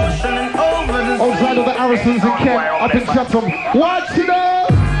 Outside of the Harrisons in Kent, up in Chatham. Watch it up!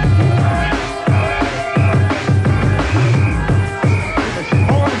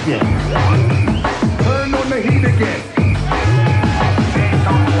 Turn on the heat again.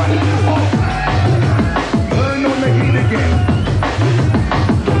 Turn on the heat again.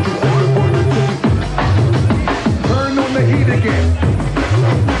 Turn on the heat again. Turn on the heat again.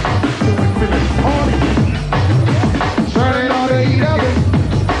 Turn on the heat again. Turn on the heat again.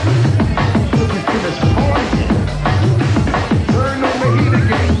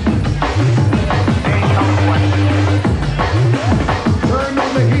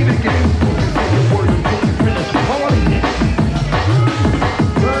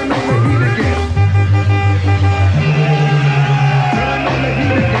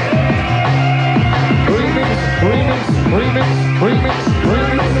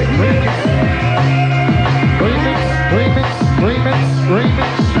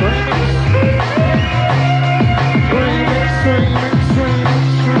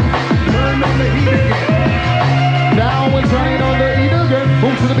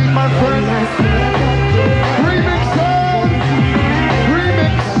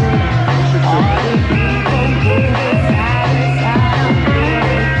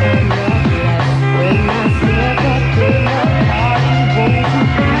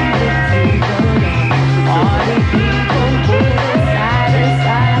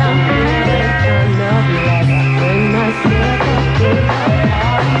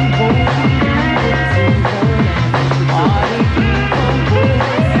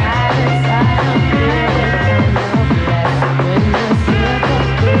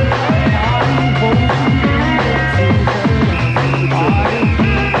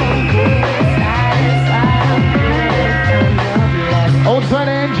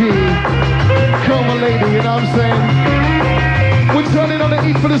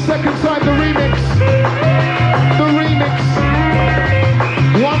 For the second time, the remix. The remix.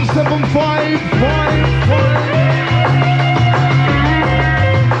 17555.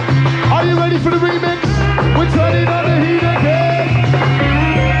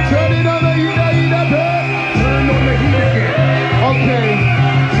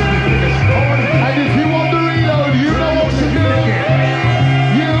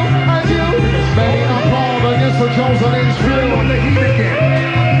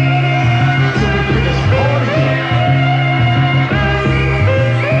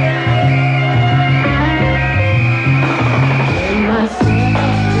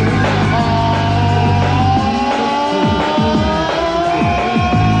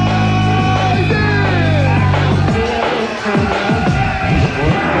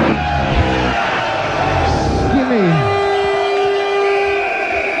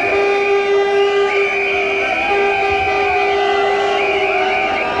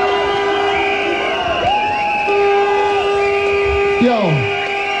 Surreal.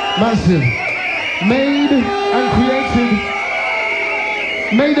 Massive. Made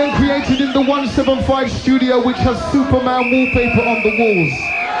and created in the 175 studio, which has Superman wallpaper on the walls.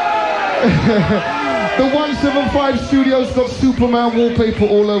 The 175 studio's got Superman wallpaper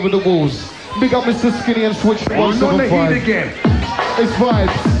all over the walls. Big up Mr. Skinny and switch to 175. On the heat again. It's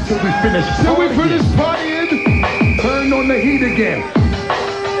vibes. Till we finish partying. Turn on the heat again.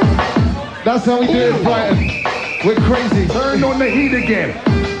 That's how we do it in Brighton. We're crazy. Turn on the heat again.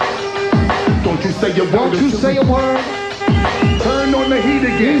 Don't you say a word. Don't you say a word. Turn on the heat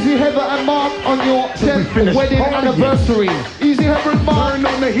again. Easy Heather and Mark on your 10th wedding anniversary. Easy Heather and Mark. Turn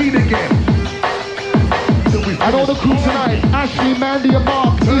on the heat again. And all the crew tonight. Ashley, Mandy and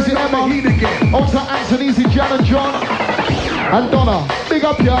Mark. Easy Emma. Outta, Anthony, Easy Jan and John. And Donna. Big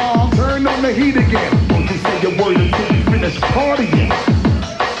up y'all. Turn on the heat again. Don't you say a word until we finish partying.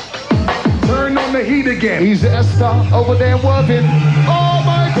 Turn on the heat again. Easy Esther over there working. Oh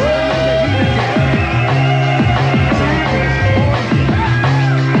my God.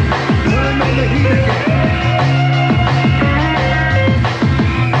 Turn on the heat again.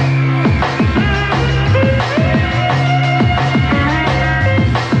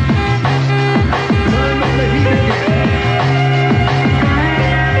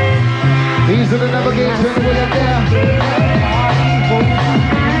 These are the navigators when you're there.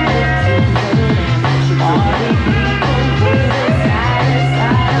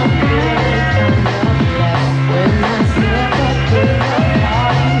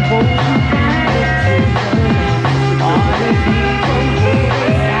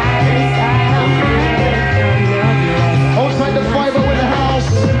 Outside the 5-0 in the house.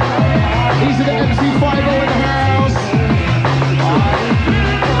 These are the MC 5-0 in the house.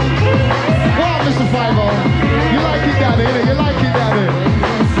 Mr. 5-0. You like it down there, you like it down there.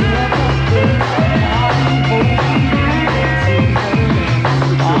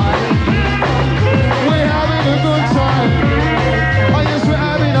 We're having a good time. Oh yes, we're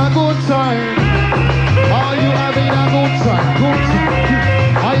having a good time. Are you having a good time? Good time.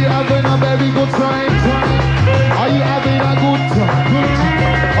 Are you having a very good time? Are you having a good time? Good time.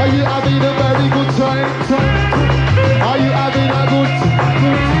 Are you having a very good time? Are you having a good time?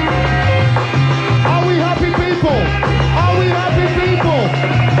 Good time. Are we happy people? Are we happy people?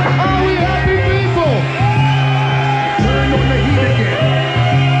 Are we happy people? Turn on the heat again.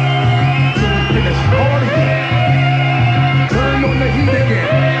 Till we finish partying. Turn on the heat again.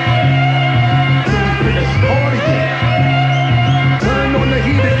 Till we finish partying. Turn on the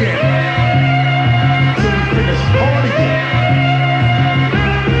heat again. Till we finish partying.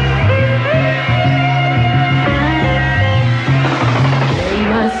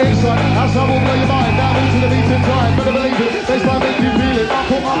 That's how we'll blow your mind. Down into the beat in time. Better believe it. This time make you feel it.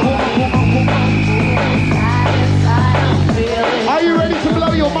 Are you ready to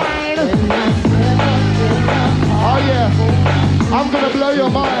blow your mind? Oh yeah. I'm gonna blow your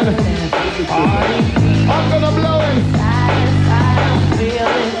mind. I'm gonna blow it.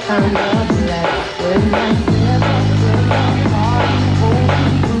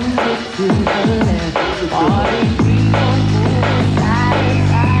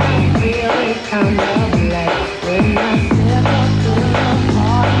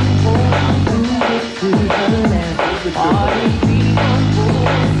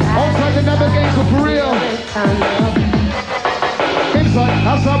 Outside the navigator for real. Inside,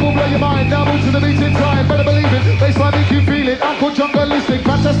 outside will blow your mind. Now move to the beat in time. Better believe it. Baseline make you feel it. Uncle jungleistic,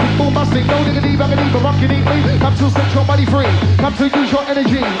 fantastic, bombastic. No diggity, baggity, but rockin' neatly. Come to set your body free. Come to use your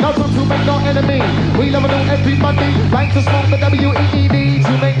energy. No time to make no enemy. We love it on every Monday. Like to smoke the W-E-E-D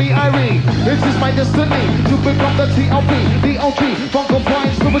to make me irate. It is my destiny to become the TLP, the OG, from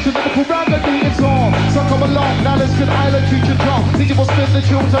compliance, spiritual, Liverpool, Ragga, it's on. So come along, now let's get Island teacher John. Teacher will spin the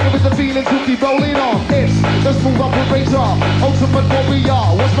tunes, and with the feelings to keep rolling on. It's the smooth operator, ultimate warrior.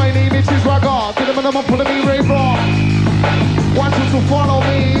 What's my name? It is Ragga. Get them up, pulling me right wrong. Want you to follow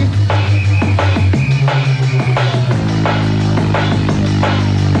me.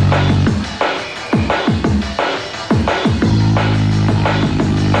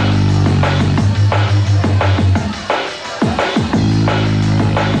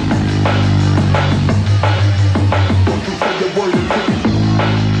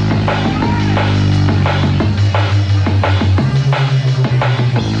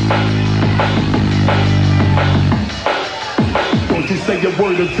 Say a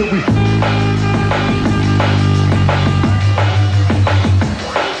word until we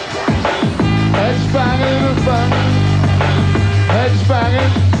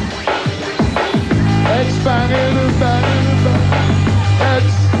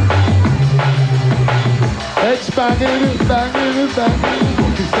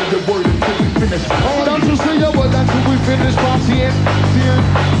finish partying.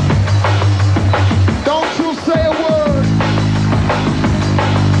 Don't you say a word.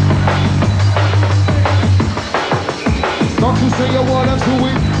 Don't you say a word until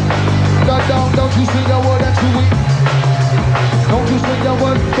we down. Don't you say a word until we. Don't you say a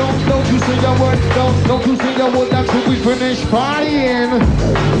word. Don't you say a word. Don't you say a word until we finish partying.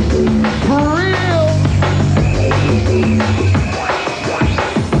 For real.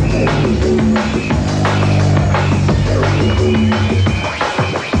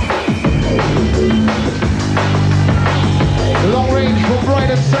 Long range from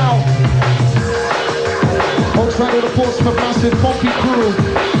Brighton south. Outside of the Portsmouth massive funky crew.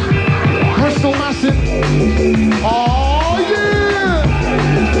 Crystal massive. Oh yeah!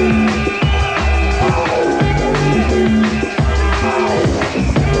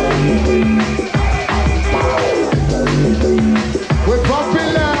 We're pumping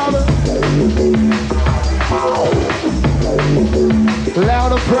louder.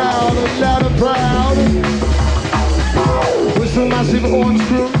 Louder, prouder, louder, prouder. With some massive orange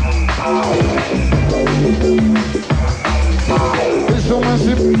crew. With some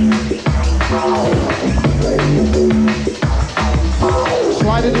massive.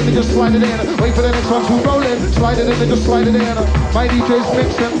 Slide it in and just slide it in. Wait for the next one to roll in. Slide it in and just slide it in. My DJ's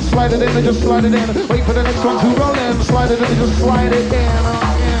mixing. Slide it in and just slide it in. Wait for the next one to roll in. Slide it in and just slide it in.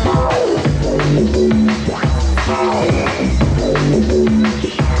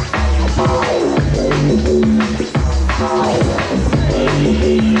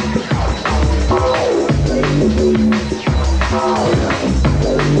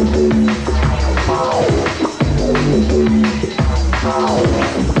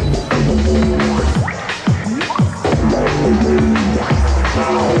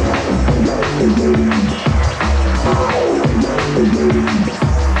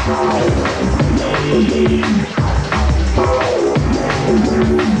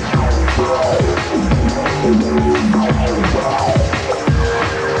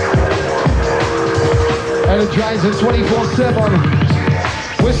 Energizing 24/7.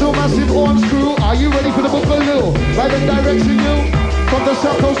 We're so massive orange crew. Are you ready for the Boogaloo? Right in direction you from the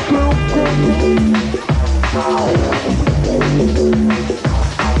Sappo crew.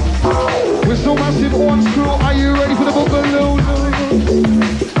 We're so massive orange crew. Are you ready for the Boogaloo?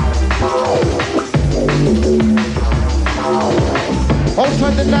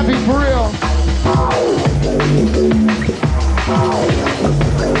 Outside the Natty for real.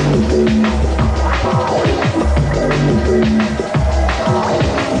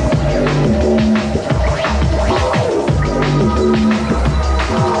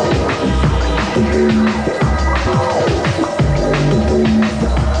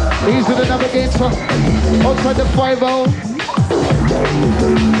 Easy the navigator. Outside the 5-0.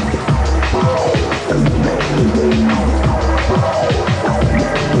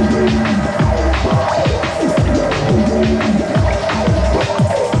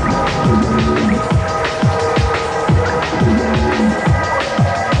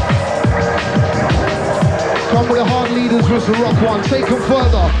 Come with the Hardleaders was the rock one. Take them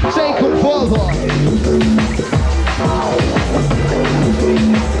further. Take them further.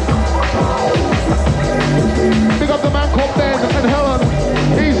 Big up the man called Ben and Helen.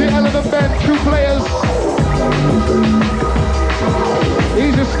 Easy Ellen and Ben, true players.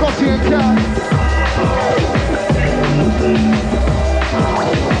 Easy Scotty and Cat.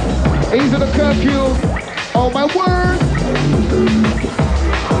 Easy the curfew. Oh my word.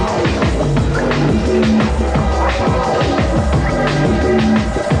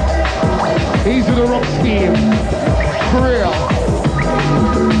 Easy the rock scheme. For real.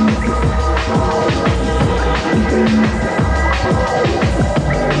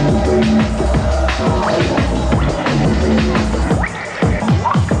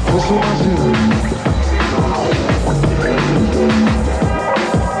 What's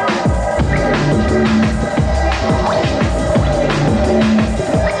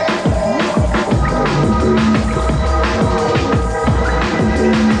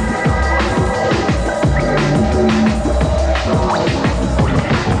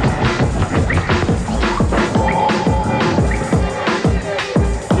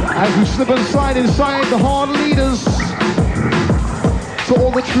as we slip inside the Hardleaders, to all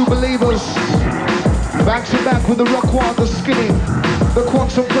the true believers, back to back with the rock one, the skinny, the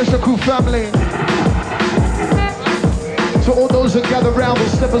Quantum Pressure Crew family. To all those that gather round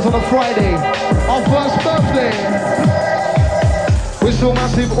with Steppaz on a Friday, our first birthday. We're so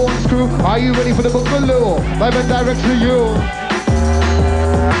massive orange crew, are you ready for the Boogaloo? Live and direct to you.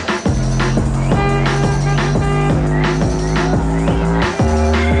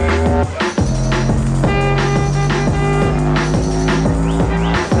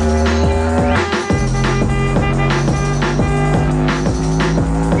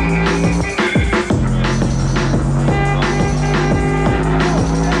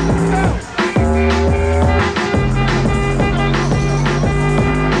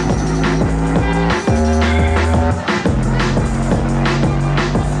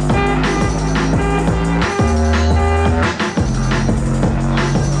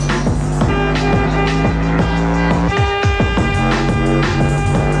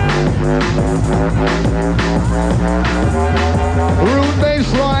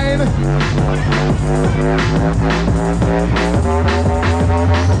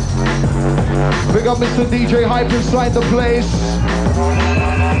 We got Mr. DJ Hype inside the place.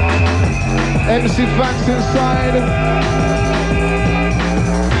 MC Fans inside.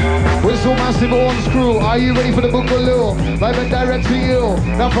 Whistle Massive Horns crew, are you ready for the Boogaloo? Live and direct to you,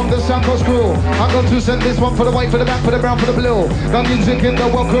 now from the Santos crew. I'm going to send this one for the white, for the black, for the brown, for the blue. Got music in the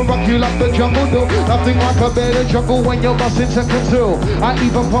welcome rock you like the jungle do. Nothing like a better jungle when you're busting second two. I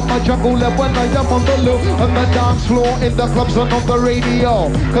even pop my jungle left when I am on the loop. On the dance floor, in the clubs and on the radio.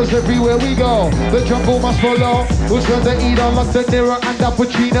 Cause everywhere we go, the jungle must follow. Who's gonna eat on like De Niro and Al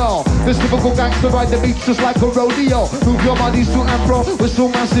Pacino? This typical gangster ride the beats just like a rodeo. Move your bodies to and fro, Whistle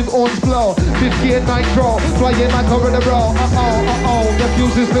Massive Horns blow. 50 and nitro, flying like over the road. The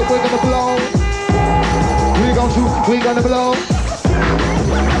fuse is lit, we're gonna blow. We gonna blow.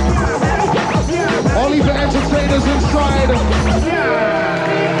 Only for entertainers inside.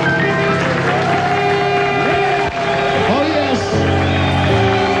 Oh yes.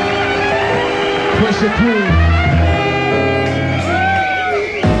 Pressure crew.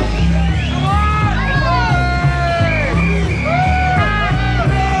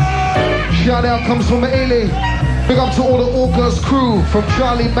 Shout out comes from Ailey. Big up to all the August crew, from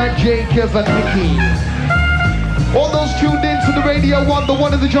Charlie, Matt, Jay, Kev and Nicky. All those tuned in to the Radio 1, the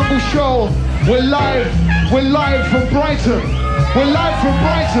One in the Jungle show. We're live from Brighton. We're live from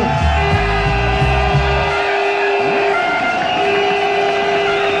Brighton.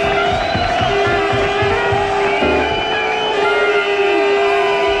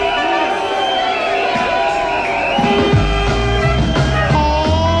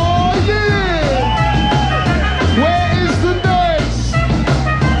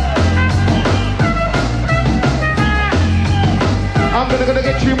 Gonna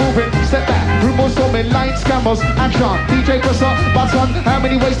get you moving, step back, rumors storming, line scammers, action, DJ Krust, button, how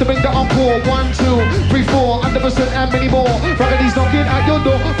many ways to bring the encore? 1, 2, 3, 4, 100% and many more. Ragga's knocking at your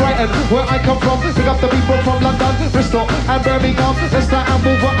door, Brighton, where I come from. Pick up the people from London, Bristol and Birmingham, Leicester and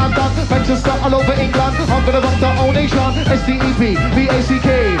Wolver and Dun, Manchester all over England. I'm gonna rock the whole nation, STEP, BACK,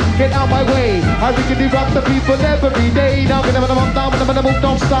 get out my way. I really rock the people every day. Now I'm gonna run down, I'm gonna move,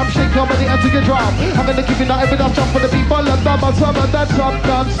 don't stop, shake your body and take a drop. I'm gonna give you that every dance for the people of the that's up,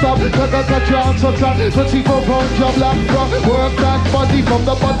 non-stop, got your hands on top, 24-pound job, laptop. Work that body from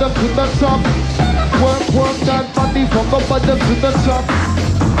the bottom to the top. Work that body from the bottom to the top.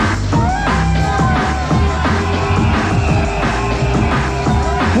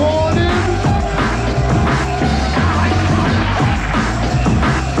 Warning.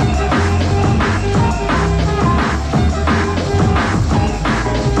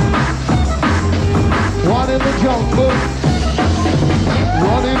 One in the jungle.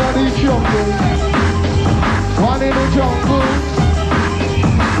 One in the jungle. One in the jungle.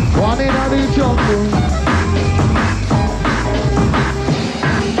 One in the jungle.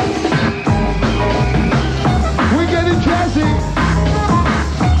 We're getting jazzy.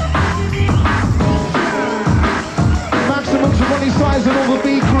 Maximum to money size and all the B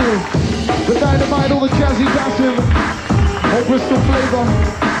crew. The dynamite, all the jazzy passive. All Bristol flavor.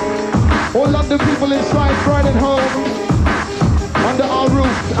 All London people inside, right at home. Under our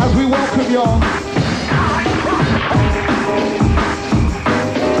roof as we welcome y'all.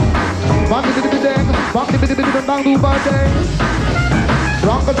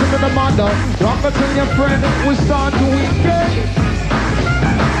 Rocka to the mother, rocka to your friend, we start the weekend.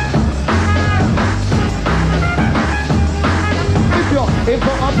 If you're in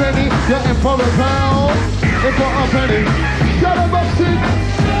for a penny, you're in for a pound. In for a penny, shut up, boxing.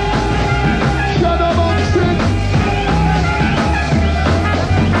 Shut up, boxing.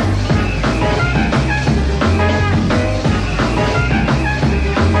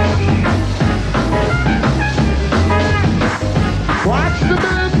 Watch the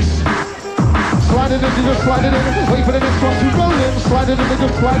mix. Slide it in, just slide it in. Wait for the next one to roll in. Slide it in,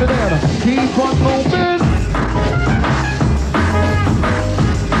 just slide it in. Keep on moving.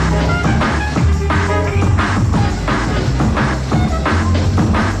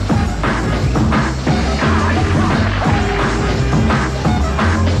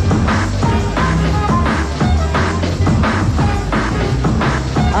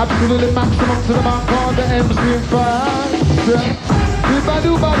 Absolutely maximum to the mark on the MC5.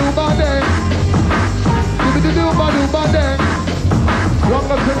 Do-ba-do-ba-do-ba-dang. Do-ba-do-ba-do-ba-dang.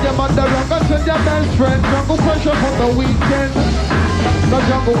 Ragga tell your mother, Ragga tell your best friend. Jungle pressure for the weekend. The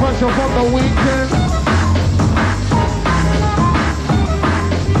jungle pressure for the weekend.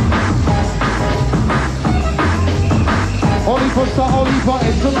 Only for star, only for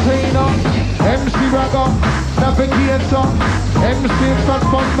entertainer. MC Ragga, the navigator. MC fat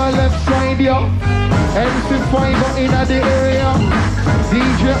on my left side, yo. MC Fiber in the area.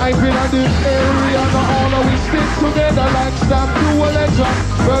 DJ I been in this area. Now all of we stick together like stamp to a letter.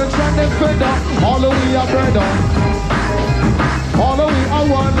 Birds and the feather. All of we are brother. All of we are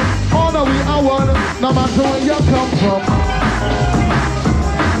one. All of we are one. No matter where you come from.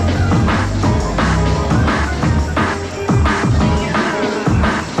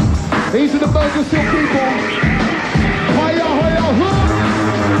 These are the Burger Still people. Hiya, hiya, hook.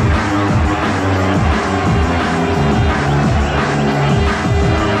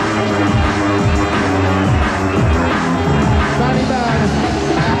 Danny Bad,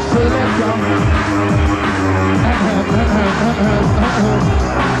 Selector.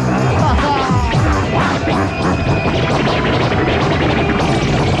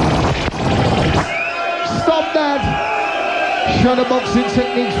 Stop that. Shadowboxing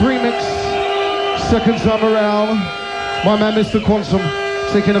Techniques remix. Second time around. My man Mr. Quantum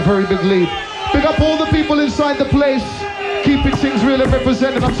taking a very big lead. Big up all the people inside the place. Keeping things real and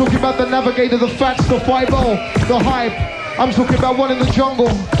represented. I'm talking about the Navigator, the Fats, the 5-0, the Hype. I'm talking about One in the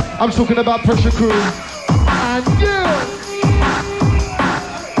Jungle. I'm talking about Pressure Crew. And yeah.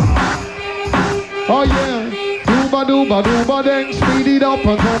 Oh yeah. Dooba dooba dooba dang. Speed it up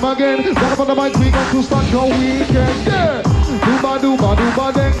and come again. Right up on the mic, we got to start your weekend. Yeah. Dooba dooba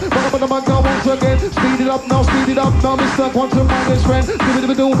dooba dang. Right up on the mic now once again. Speed it up now, Mr. Quantum and his friend.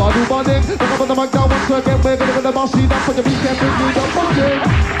 Dooba dooba dooba dang. Right up on the mic now once again. We're gonna get the boss seat up for the weekend. Bring it up again.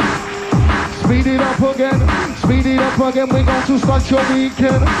 Speed it up again. Speed it up again. We're going to start your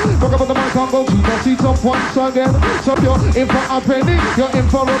weekend. Rock up on the mic, Congo. Keep the seats up once again. So if you're in for a penny, you're in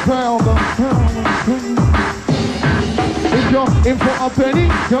for a pound. If you're in for a penny,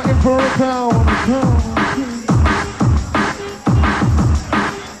 you're in for a pound.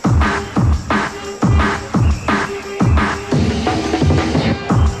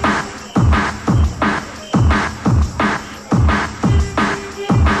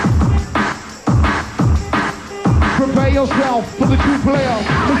 Prepare yourself for the true player,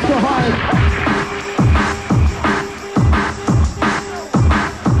 Mr. Hyde.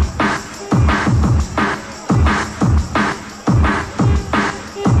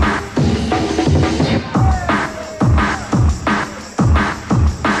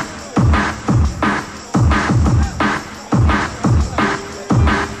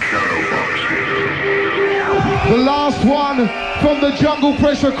 The last one from the Jungle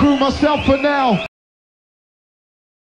Pressure Crew, myself for now.